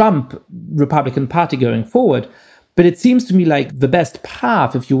non-Trump Republican Party going forward. But it seems to me like the best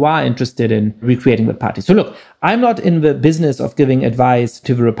path if you are interested in recreating the party. So look, I'm not in the business of giving advice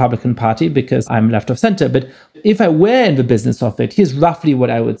to the Republican Party because I'm left of center. But if I were in the business of it, here's roughly what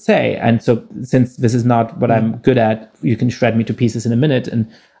I would say. And so since this is not what I'm good at, you can shred me to pieces in a minute. And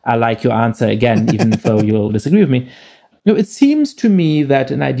I like your answer again, even though you'll disagree with me. It seems to me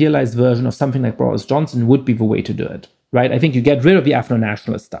that an idealized version of something like Boris Johnson would be the way to do it, right? I think you get rid of the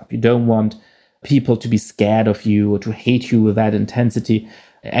Afro-nationalist stuff. You don't want people to be scared of you or to hate you with that intensity.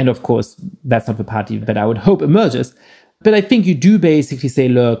 And of course, that's not the party that I would hope emerges. But I think you do basically say,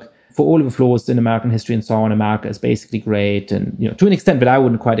 look, for all of the flaws in American history and so on, America is basically great. And, to an extent that I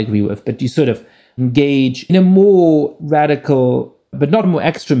wouldn't quite agree with, but you sort of engage in a more radical, but not more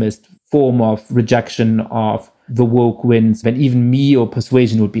extremist form of rejection of the woke winds than even me or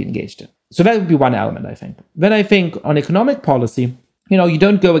persuasion would be engaged in. So that would be one element, I think. Then I think on economic policy, you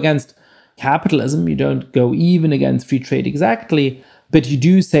don't go against capitalism, you don't go even against free trade exactly, but you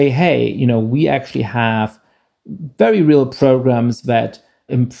do say, hey, we actually have very real programs that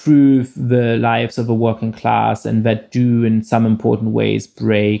improve the lives of the working class and that do in some important ways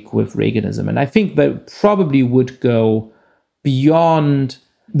break with Reaganism. And I think that probably would go beyond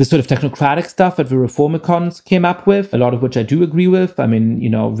the sort of technocratic stuff that the reform econs came up with, a lot of which I do agree with. I mean,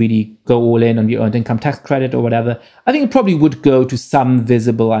 really go all in on the earned income tax credit or whatever. I think it probably would go to some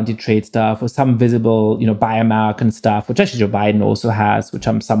visible anti-trade stuff or some visible, buy American stuff, which actually Joe Biden also has, which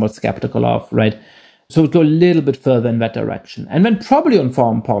I'm somewhat skeptical of, right? So it would go a little bit further in that direction. And then probably on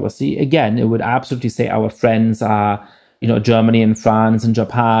foreign policy, again, it would absolutely say our friends are, Germany and France and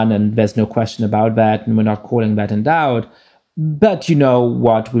Japan, and there's no question about that, and we're not calling that in doubt. But you know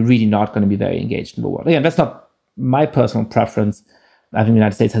what, we're really not going to be very engaged in the world. Again, that's not my personal preference. I think the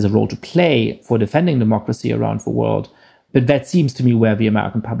United States has a role to play for defending democracy around the world. But that seems to me where the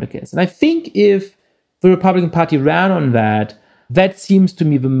American public is. And I think if the Republican Party ran on that, that seems to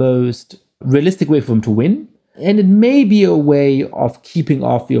me the most realistic way for them to win. And it may be a way of keeping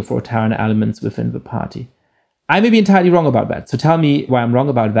off the authoritarian elements within the party. I may be entirely wrong about that. So tell me why I'm wrong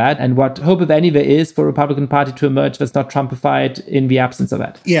about that and what hope, if any, there is for the Republican Party to emerge that's not Trumpified in the absence of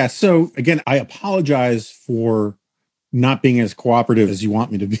that. Yeah. So again, I apologize for not being as cooperative as you want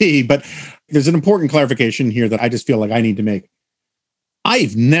me to be, but there's an important clarification here that I just feel like I need to make.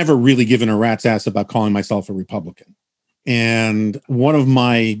 I've never really given a rat's ass about calling myself a Republican. And one of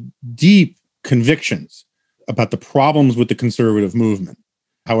my deep convictions about the problems with the conservative movement,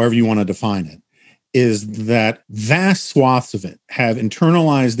 however you want to define it, is that vast swaths of it have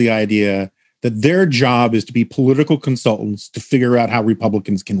internalized the idea that their job is to be political consultants to figure out how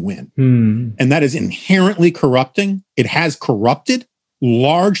Republicans can win. And that is inherently corrupting. It has corrupted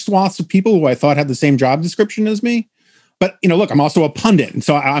large swaths of people who I thought had the same job description as me. But, look, I'm also a pundit. And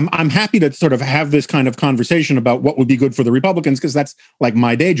so I'm happy to sort of have this kind of conversation about what would be good for the Republicans, because that's like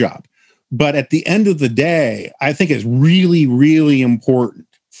my day job. But at the end of the day, I think it's really, really important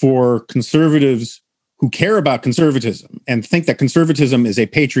for conservatives who care about conservatism and think that conservatism is a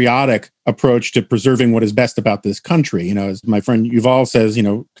patriotic approach to preserving what is best about this country. As my friend Yuval says,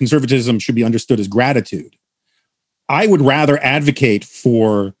 conservatism should be understood as gratitude. I would rather advocate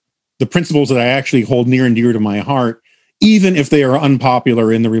for the principles that I actually hold near and dear to my heart, even if they are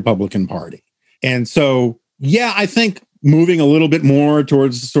unpopular in the Republican Party. And so, yeah, I think moving a little bit more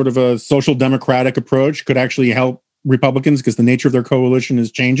towards sort of a social democratic approach could actually help Republicans, because the nature of their coalition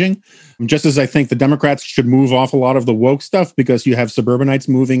is changing. Just as I think the Democrats should move off a lot of the woke stuff because you have suburbanites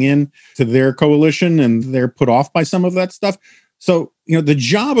moving in to their coalition and they're put off by some of that stuff. So, the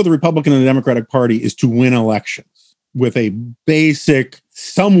job of the Republican and the Democratic Party is to win elections with a basic,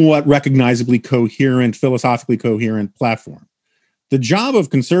 somewhat recognizably coherent, philosophically coherent platform. The job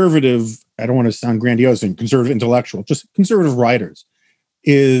of conservative, I don't want to sound grandiose, and conservative intellectual, just conservative writers,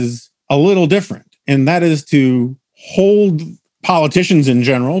 is a little different. And that is to hold politicians in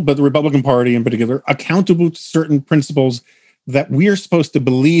general, but the Republican Party in particular, accountable to certain principles that we are supposed to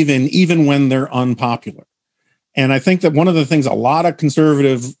believe in, even when they're unpopular. And I think that one of the things a lot of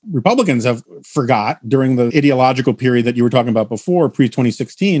conservative Republicans have forgot during the ideological period that you were talking about before,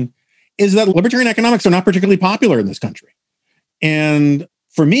 pre-2016, is that libertarian economics are not particularly popular in this country. And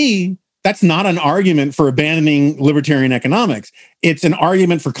for me, that's not an argument for abandoning libertarian economics. It's an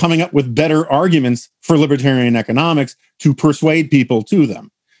argument for coming up with better arguments for libertarian economics to persuade people to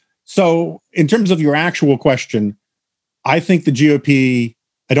them. So in terms of your actual question, I think the GOP,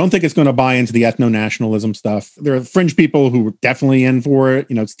 I don't think it's going to buy into the ethno-nationalism stuff. There are fringe people who are definitely in for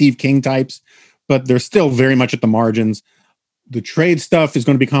it, Steve King types, but they're still very much at the margins. The trade stuff is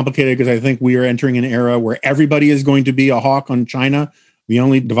going to be complicated because I think we are entering an era where everybody is going to be a hawk on China. The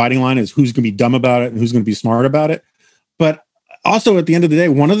only dividing line is who's going to be dumb about it and who's going to be smart about it. But also, at the end of the day,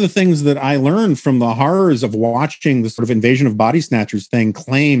 one of the things that I learned from the horrors of watching the sort of invasion of body snatchers thing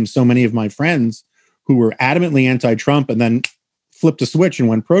claim so many of my friends who were adamantly anti-Trump and then flipped a switch and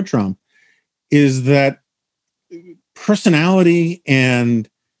went pro-Trump is that personality and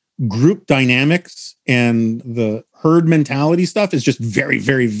group dynamics and the herd mentality stuff is just very,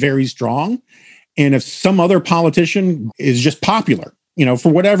 very, very strong. And if some other politician is just popular,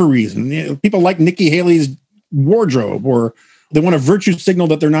 for whatever reason, people like Nikki Haley's wardrobe, or they want to virtue signal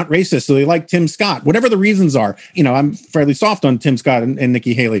that they're not racist, so they like Tim Scott, whatever the reasons are. I'm fairly soft on Tim Scott and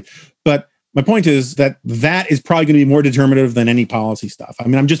Nikki Haley. But my point is that is probably going to be more determinative than any policy stuff. I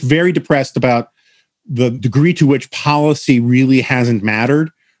mean, I'm just very depressed about the degree to which policy really hasn't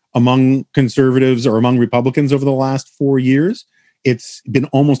mattered among conservatives or among Republicans over the last 4 years. It's been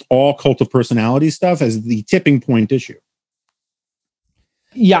almost all cult of personality stuff as the tipping point issue.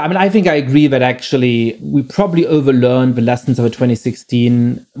 Yeah, I mean, I think I agree that actually we probably overlearned the lessons of a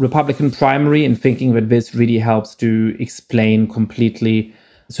 2016 Republican primary in thinking that this really helps to explain completely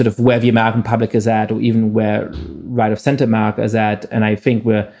sort of where the American public is at, or even where right of center America is at. And I think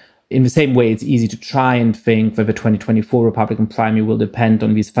we're in the same way, it's easy to try and think that the 2024 Republican primary will depend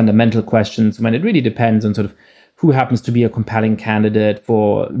on these fundamental questions when it really depends on sort of who happens to be a compelling candidate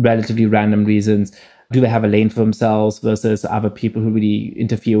for relatively random reasons. Do they have a lane for themselves versus other people who really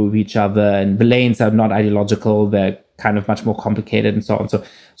interfere with each other? And the lanes are not ideological. They're kind of much more complicated and so on. So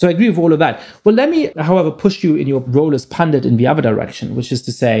I agree with all of that. Well, let me, however, push you in your role as pundit in the other direction, which is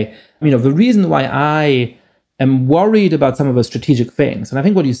to say, the reason why I am worried about some of the strategic things, and I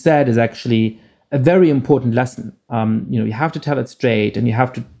think what you said is actually a very important lesson. You have to tell it straight, and you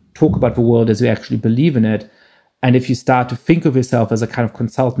have to talk about the world as you actually believe in it. And if you start to think of yourself as a kind of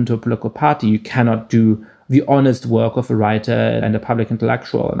consultant to a political party, you cannot do the honest work of a writer and a public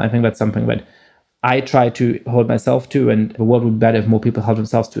intellectual. And I think that's something that I try to hold myself to, and the world would be better if more people held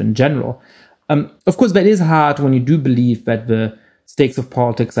themselves to in general. Of course, that is hard when you do believe that the stakes of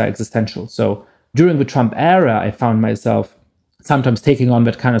politics are existential. So during the Trump era, I found myself sometimes taking on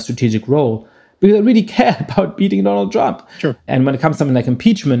that kind of strategic role because I really care about beating Donald Trump. Sure. And when it comes to something like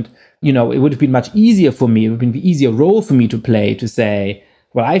impeachment, it would have been much easier for me. It would have been the easier role for me to play to say,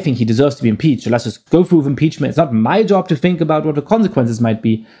 well, I think he deserves to be impeached. So let's just go through with impeachment. It's not my job to think about what the consequences might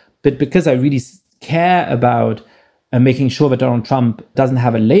be. But because I really care about making sure that Donald Trump doesn't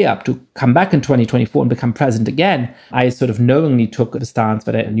have a layup to come back in 2024 and become president again, I sort of knowingly took the stance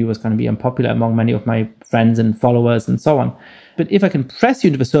that I knew was going to be unpopular among many of my friends and followers and so on. But if I can press you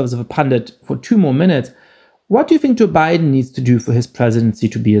into the service of a pundit for 2 more minutes, what do you think Joe Biden needs to do for his presidency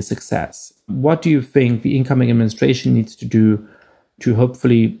to be a success? What do you think the incoming administration needs to do to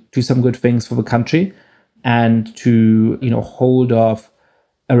hopefully do some good things for the country and to, hold off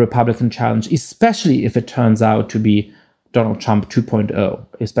a Republican challenge, especially if it turns out to be Donald Trump 2.0,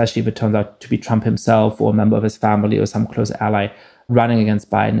 especially if it turns out to be Trump himself or a member of his family or some close ally running against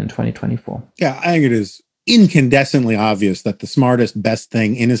Biden in 2024? Yeah, I think it is incandescently obvious that the smartest, best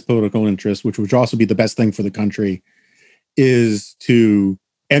thing in his political interest, which would also be the best thing for the country, is to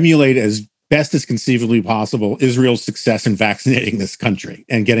emulate as best as conceivably possible Israel's success in vaccinating this country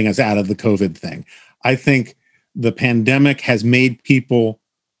and getting us out of the COVID thing. I think the pandemic has made people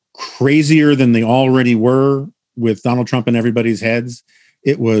crazier than they already were with Donald Trump in everybody's heads.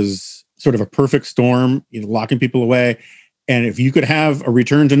 It was sort of a perfect storm, locking people away. And if you could have a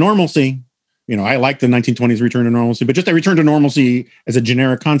return to normalcy, I like the 1920s return to normalcy, but just a return to normalcy as a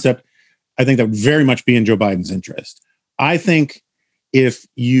generic concept, I think that would very much be in Joe Biden's interest. I think if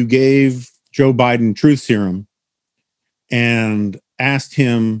you gave Joe Biden truth serum and asked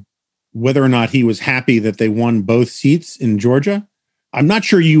him whether or not he was happy that they won both seats in Georgia, I'm not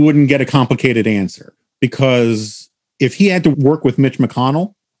sure you wouldn't get a complicated answer, because if he had to work with Mitch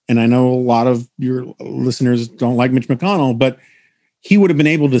McConnell, and I know a lot of your listeners don't like Mitch McConnell, but he would have been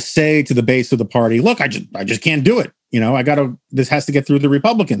able to say to the base of the party, look, I just can't do it. This has to get through the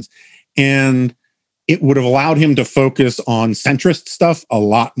Republicans. And it would have allowed him to focus on centrist stuff a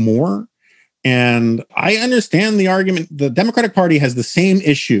lot more. And I understand the argument. The Democratic Party has the same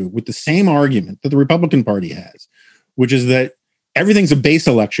issue with the same argument that the Republican Party has, which is that everything's a base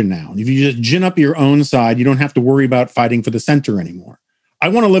election now. And if you just gin up your own side, you don't have to worry about fighting for the center anymore. I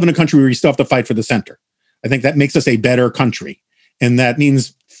want to live in a country where you still have to fight for the center. I think that makes us a better country. And that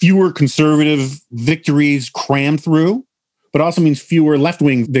means fewer conservative victories crammed through, but also means fewer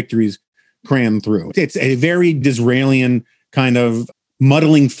left-wing victories crammed through. It's a very Disraelian kind of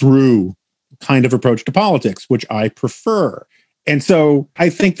muddling through kind of approach to politics, which I prefer. And so I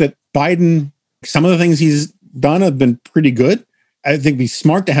think that Biden, some of the things he's done have been pretty good. I think it'd be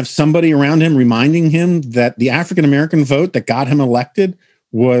smart to have somebody around him reminding him that the African-American vote that got him elected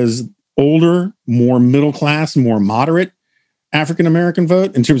was older, more middle class, more moderate African-American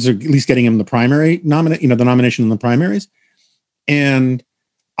vote in terms of at least getting him the primary the nomination in the primaries. And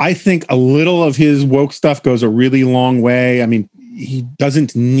I think a little of his woke stuff goes a really long way. I mean, he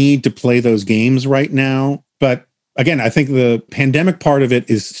doesn't need to play those games right now. But again, I think the pandemic part of it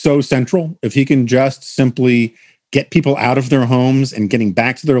is so central. If he can just simply get people out of their homes and getting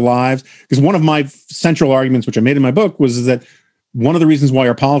back to their lives. Because one of my central arguments, which I made in my book, was that one of the reasons why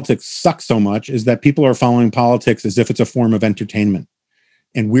our politics suck so much is that people are following politics as if it's a form of entertainment.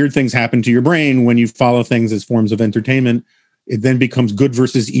 And weird things happen to your brain when you follow things as forms of entertainment. It then becomes good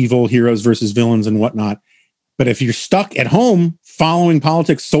versus evil, heroes versus villains and whatnot. But if you're stuck at home following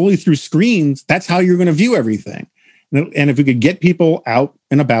politics solely through screens, that's how you're going to view everything. And if we could get people out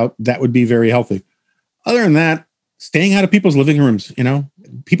and about, that would be very healthy. Other than that, staying out of people's living rooms,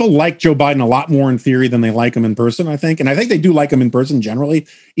 people like Joe Biden a lot more in theory than they like him in person, I think. And I think they do like him in person generally.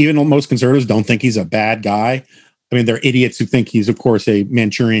 Even most conservatives don't think he's a bad guy. I mean, there are idiots who think he's, of course, a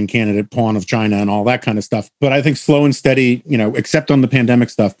Manchurian candidate, pawn of China and all that kind of stuff. But I think slow and steady, except on the pandemic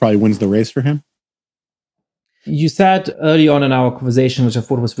stuff, probably wins the race for him. You said early on in our conversation, which I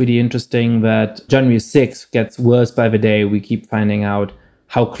thought was really interesting, that January 6th gets worse by the day. We keep finding out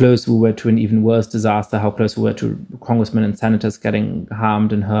how close we were to an even worse disaster, how close we were to congressmen and senators getting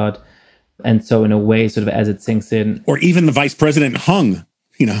harmed and hurt. And so in a way, sort of as it sinks in. Or even the vice president hung,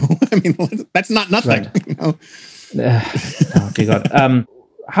 I mean, that's not nothing. Right. Oh, dear God.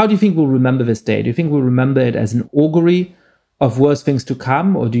 How do you think we'll remember this day? Do you think we'll remember it as an augury of worse things to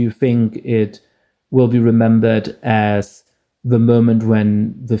come? Or do you think it will be remembered as the moment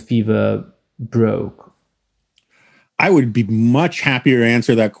when the fever broke? I would be much happier to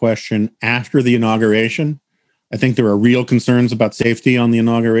answer that question after the inauguration. I think there are real concerns about safety on the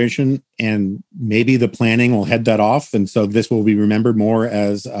inauguration, and maybe the planning will head that off. And so this will be remembered more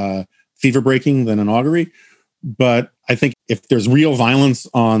as fever breaking than an augury. But I think if there's real violence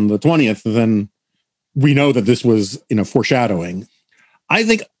on the 20th, then we know that this was, foreshadowing. I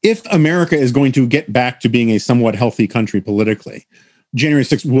think if America is going to get back to being a somewhat healthy country politically, January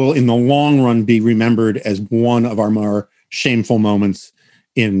 6th will, in the long run, be remembered as one of our more shameful moments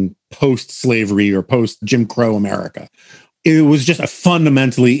in post-slavery or post-Jim Crow America. It was just a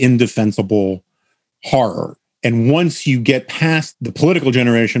fundamentally indefensible horror. And once you get past the political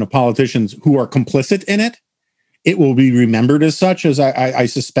generation of politicians who are complicit in it, it will be remembered as such, as I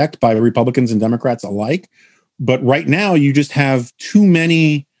suspect, by Republicans and Democrats alike. But right now, you just have too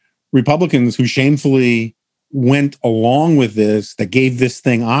many Republicans who shamefully went along with this, that gave this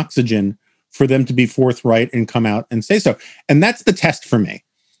thing oxygen, for them to be forthright and come out and say so. And that's the test for me.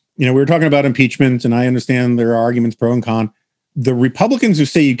 We were talking about impeachment, and I understand there are arguments pro and con. The Republicans who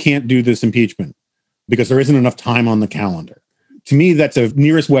say you can't do this impeachment because there isn't enough time on the calendar, to me, that's a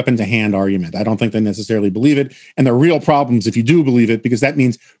nearest weapon to hand argument. I don't think they necessarily believe it. And there are real problems if you do believe it, because that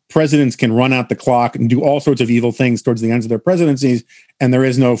means presidents can run out the clock and do all sorts of evil things towards the ends of their presidencies, and there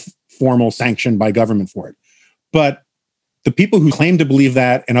is no formal sanction by government for it. But the people who claim to believe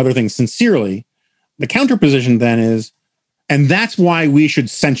that and other things sincerely, the counterposition then is, and that's why we should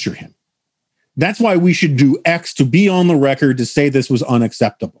censure him. That's why we should do X to be on the record to say this was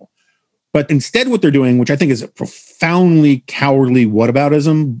unacceptable. But instead what they're doing, which I think is a profoundly cowardly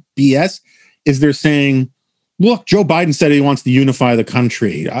whataboutism BS, is they're saying, look, Joe Biden said he wants to unify the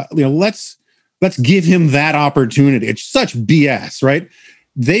country. Let's give him that opportunity. It's such BS, right?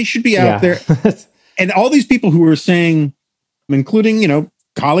 They should be out there. And all these people who are saying, including,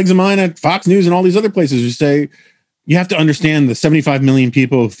 colleagues of mine at Fox News and all these other places, who say, you have to understand the 75 million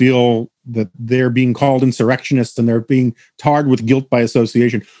people who feel that they're being called insurrectionists and they're being tarred with guilt by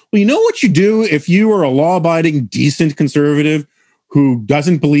association. Well, you know what you do if you are a law-abiding, decent conservative who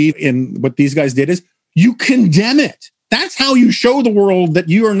doesn't believe in what these guys did is you condemn it. That's how you show the world that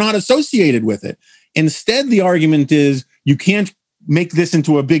you are not associated with it. Instead, the argument is you can't make this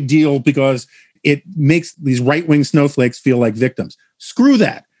into a big deal because it makes these right-wing snowflakes feel like victims. Screw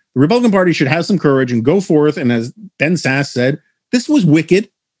that. The Republican Party should have some courage and go forth. And as Ben Sasse said, this was wicked.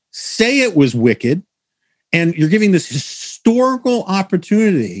 Say it was wicked. And you're giving this historical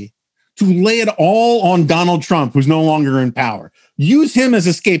opportunity to lay it all on Donald Trump, who's no longer in power. Use him as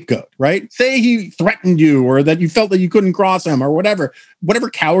a scapegoat, right? Say he threatened you or that you felt that you couldn't cross him or whatever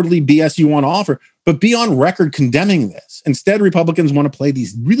cowardly BS you want to offer, but be on record condemning this. Instead, Republicans want to play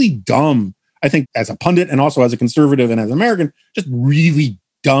these really dumb, I think as a pundit and also as a conservative and as an American, just really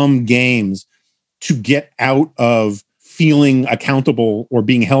dumb games to get out of feeling accountable or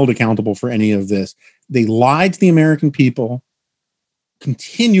being held accountable for any of this. They lied to the American people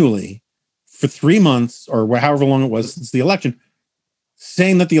continually for 3 months or however long it was since the election,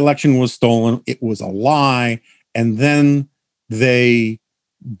 saying that the election was stolen. It was a lie. And then they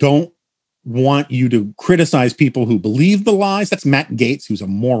don't want you to criticize people who believe the lies. That's Matt Gaetz, who's a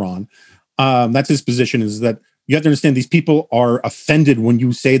moron. That's his position, is that you have to understand these people are offended when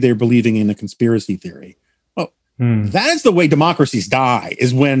you say they're believing in a conspiracy theory. Well, that is the way democracies die,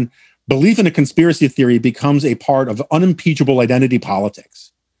 is when belief in a conspiracy theory becomes a part of unimpeachable identity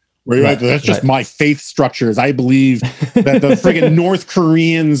politics. Where you're like, that's just my faith structures. I believe that the friggin' North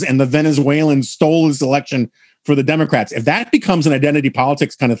Koreans and the Venezuelans stole this election for the Democrats. If that becomes an identity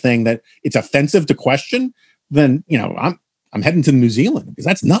politics kind of thing that it's offensive to question, then, I'm heading to New Zealand because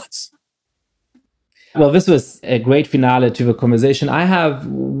that's nuts. Well, this was a great finale to the conversation. I have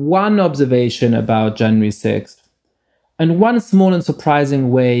one observation about January 6th and one small and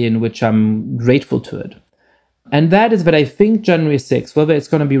surprising way in which I'm grateful to it. And that is that I think January 6th, whether it's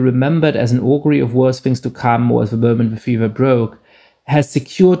going to be remembered as an augury of worse things to come or as the moment the fever broke, has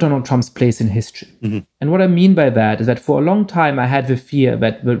secured Donald Trump's place in history. Mm-hmm. And what I mean by that is that for a long time, I had the fear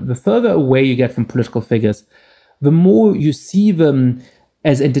that the further away you get from political figures, the more you see them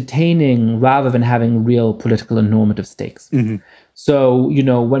as entertaining rather than having real political and normative stakes. Mm-hmm. So,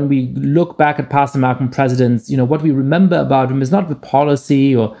 when we look back at past American presidents, what we remember about them is not the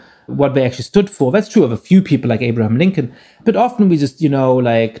policy or what they actually stood for. That's true of a few people like Abraham Lincoln. But often we just,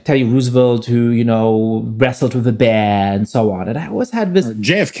 like Teddy Roosevelt, who, wrestled with a bear and so on. And I always had this...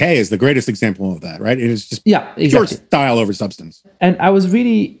 JFK is the greatest example of that, right? It is just exactly. Pure style over substance. And I was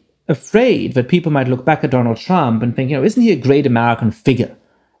really afraid that people might look back at Donald Trump and think, isn't he a great American figure?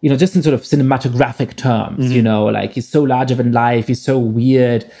 Just in sort of cinematographic terms, mm-hmm. Like he's so larger than life, he's so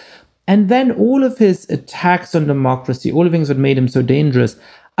weird. And then all of his attacks on democracy, all the things that made him so dangerous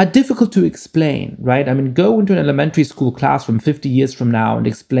are difficult to explain, right? I mean, go into an elementary school classroom 50 years from now and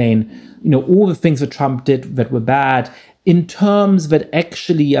explain, all the things that Trump did that were bad in terms that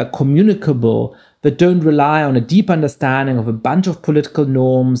actually are communicable, that don't rely on a deep understanding of a bunch of political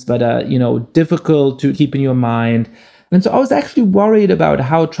norms that are, difficult to keep in your mind. And so I was actually worried about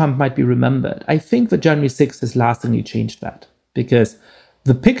how Trump might be remembered. I think that January 6th has lastingly changed that, because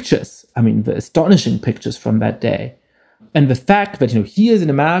the pictures, the astonishing pictures from that day, and the fact that, he is an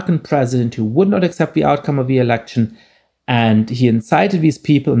American president who would not accept the outcome of the election, and he incited these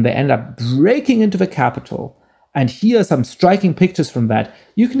people and they end up breaking into the Capitol. And here are some striking pictures from that.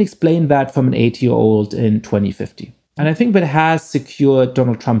 You can explain that from an 8-year-old in 2050. And I think that has secured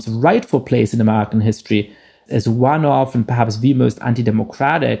Donald Trump's rightful place in American history as one of, and perhaps the most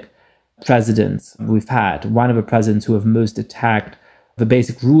anti-democratic presidents we've had, one of the presidents who have most attacked the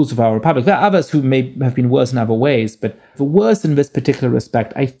basic rules of our republic. There are others who may have been worse in other ways, but the worst in this particular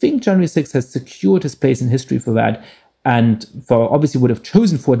respect, I think January 6th has secured his place in history for that, and for obviously would have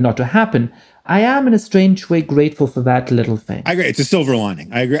chosen for it not to happen. I am in a strange way grateful for that little thing. I agree. It's a silver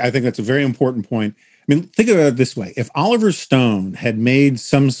lining. I agree. I think that's a very important point. Think about it this way. If Oliver Stone had made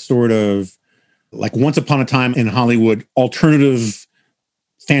some sort of, like Once Upon a Time in Hollywood, alternative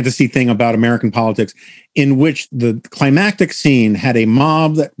fantasy thing about American politics, in which the climactic scene had a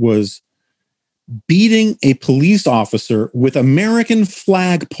mob that was beating a police officer with American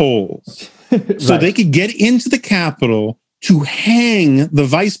flag poles so they could get into the Capitol to hang the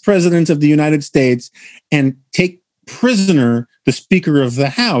vice president of the United States and take prisoner the Speaker of the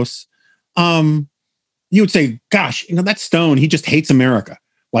House, you would say, gosh, that's Stone. He just hates America.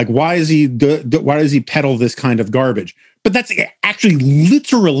 Like, why does he peddle this kind of garbage? But that's actually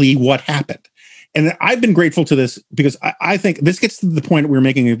literally what happened. And I've been grateful to this because I think this gets to the point we were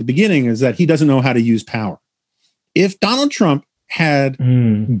making at the beginning, is that he doesn't know how to use power. If Donald Trump had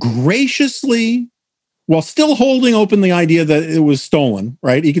graciously, while still holding open the idea that it was stolen,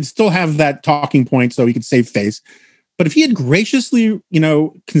 right? He could still have that talking point so he could save face. But if he had graciously,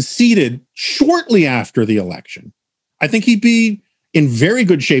 conceded shortly after the election, I think he'd be in very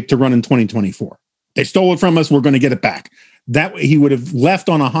good shape to run in 2024. They stole it from us. We're going to get it back. That way he would have left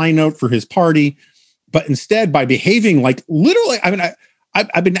on a high note for his party. But instead, by behaving like literally,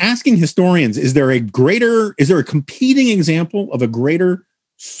 I've been asking historians, is there a competing example of a greater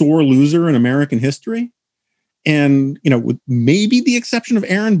sore loser in American history? And, with maybe the exception of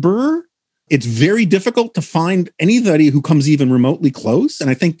Aaron Burr, it's very difficult to find anybody who comes even remotely close. And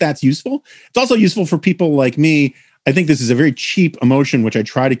I think that's useful. It's also useful for people like me. I think this is a very cheap emotion, which I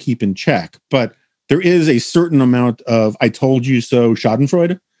try to keep in check. But there is a certain amount of I told you so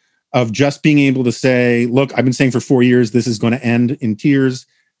schadenfreude, of just being able to say, look, I've been saying for 4 years, this is going to end in tears.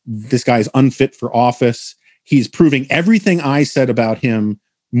 This guy's unfit for office. He's proving everything I said about him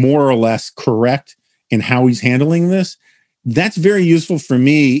more or less correct in how he's handling this. That's very useful for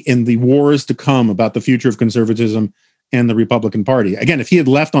me in the wars to come about the future of conservatism and the Republican Party. Again, if he had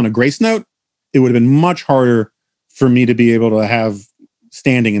left on a grace note, it would have been much harder for me to be able to have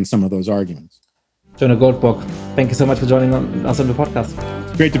standing in some of those arguments. Jonah Goldberg, thank you so much for joining us on the podcast.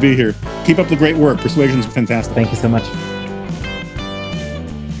 It's great to be here. Keep up the great work. Persuasion's fantastic. Thank you so much.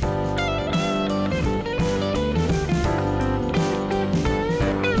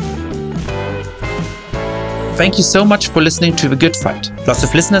 Thank you so much for listening to The Good Fight. Lots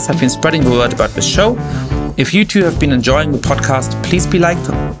of listeners have been spreading the word about this show. If you too have been enjoying the podcast, please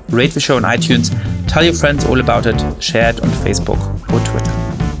rate the show on iTunes, tell your friends all about it, share it on Facebook or Twitter.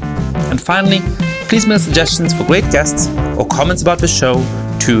 And finally, please mail suggestions for great guests or comments about the show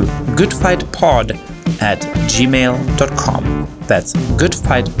to goodfightpod@gmail.com. That's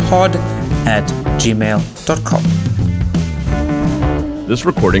goodfightpod@gmail.com. This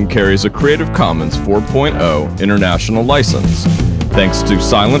recording carries a Creative Commons 4.0 international license. Thanks to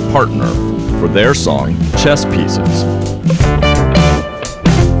Silent Partner for their song, Chess Pieces.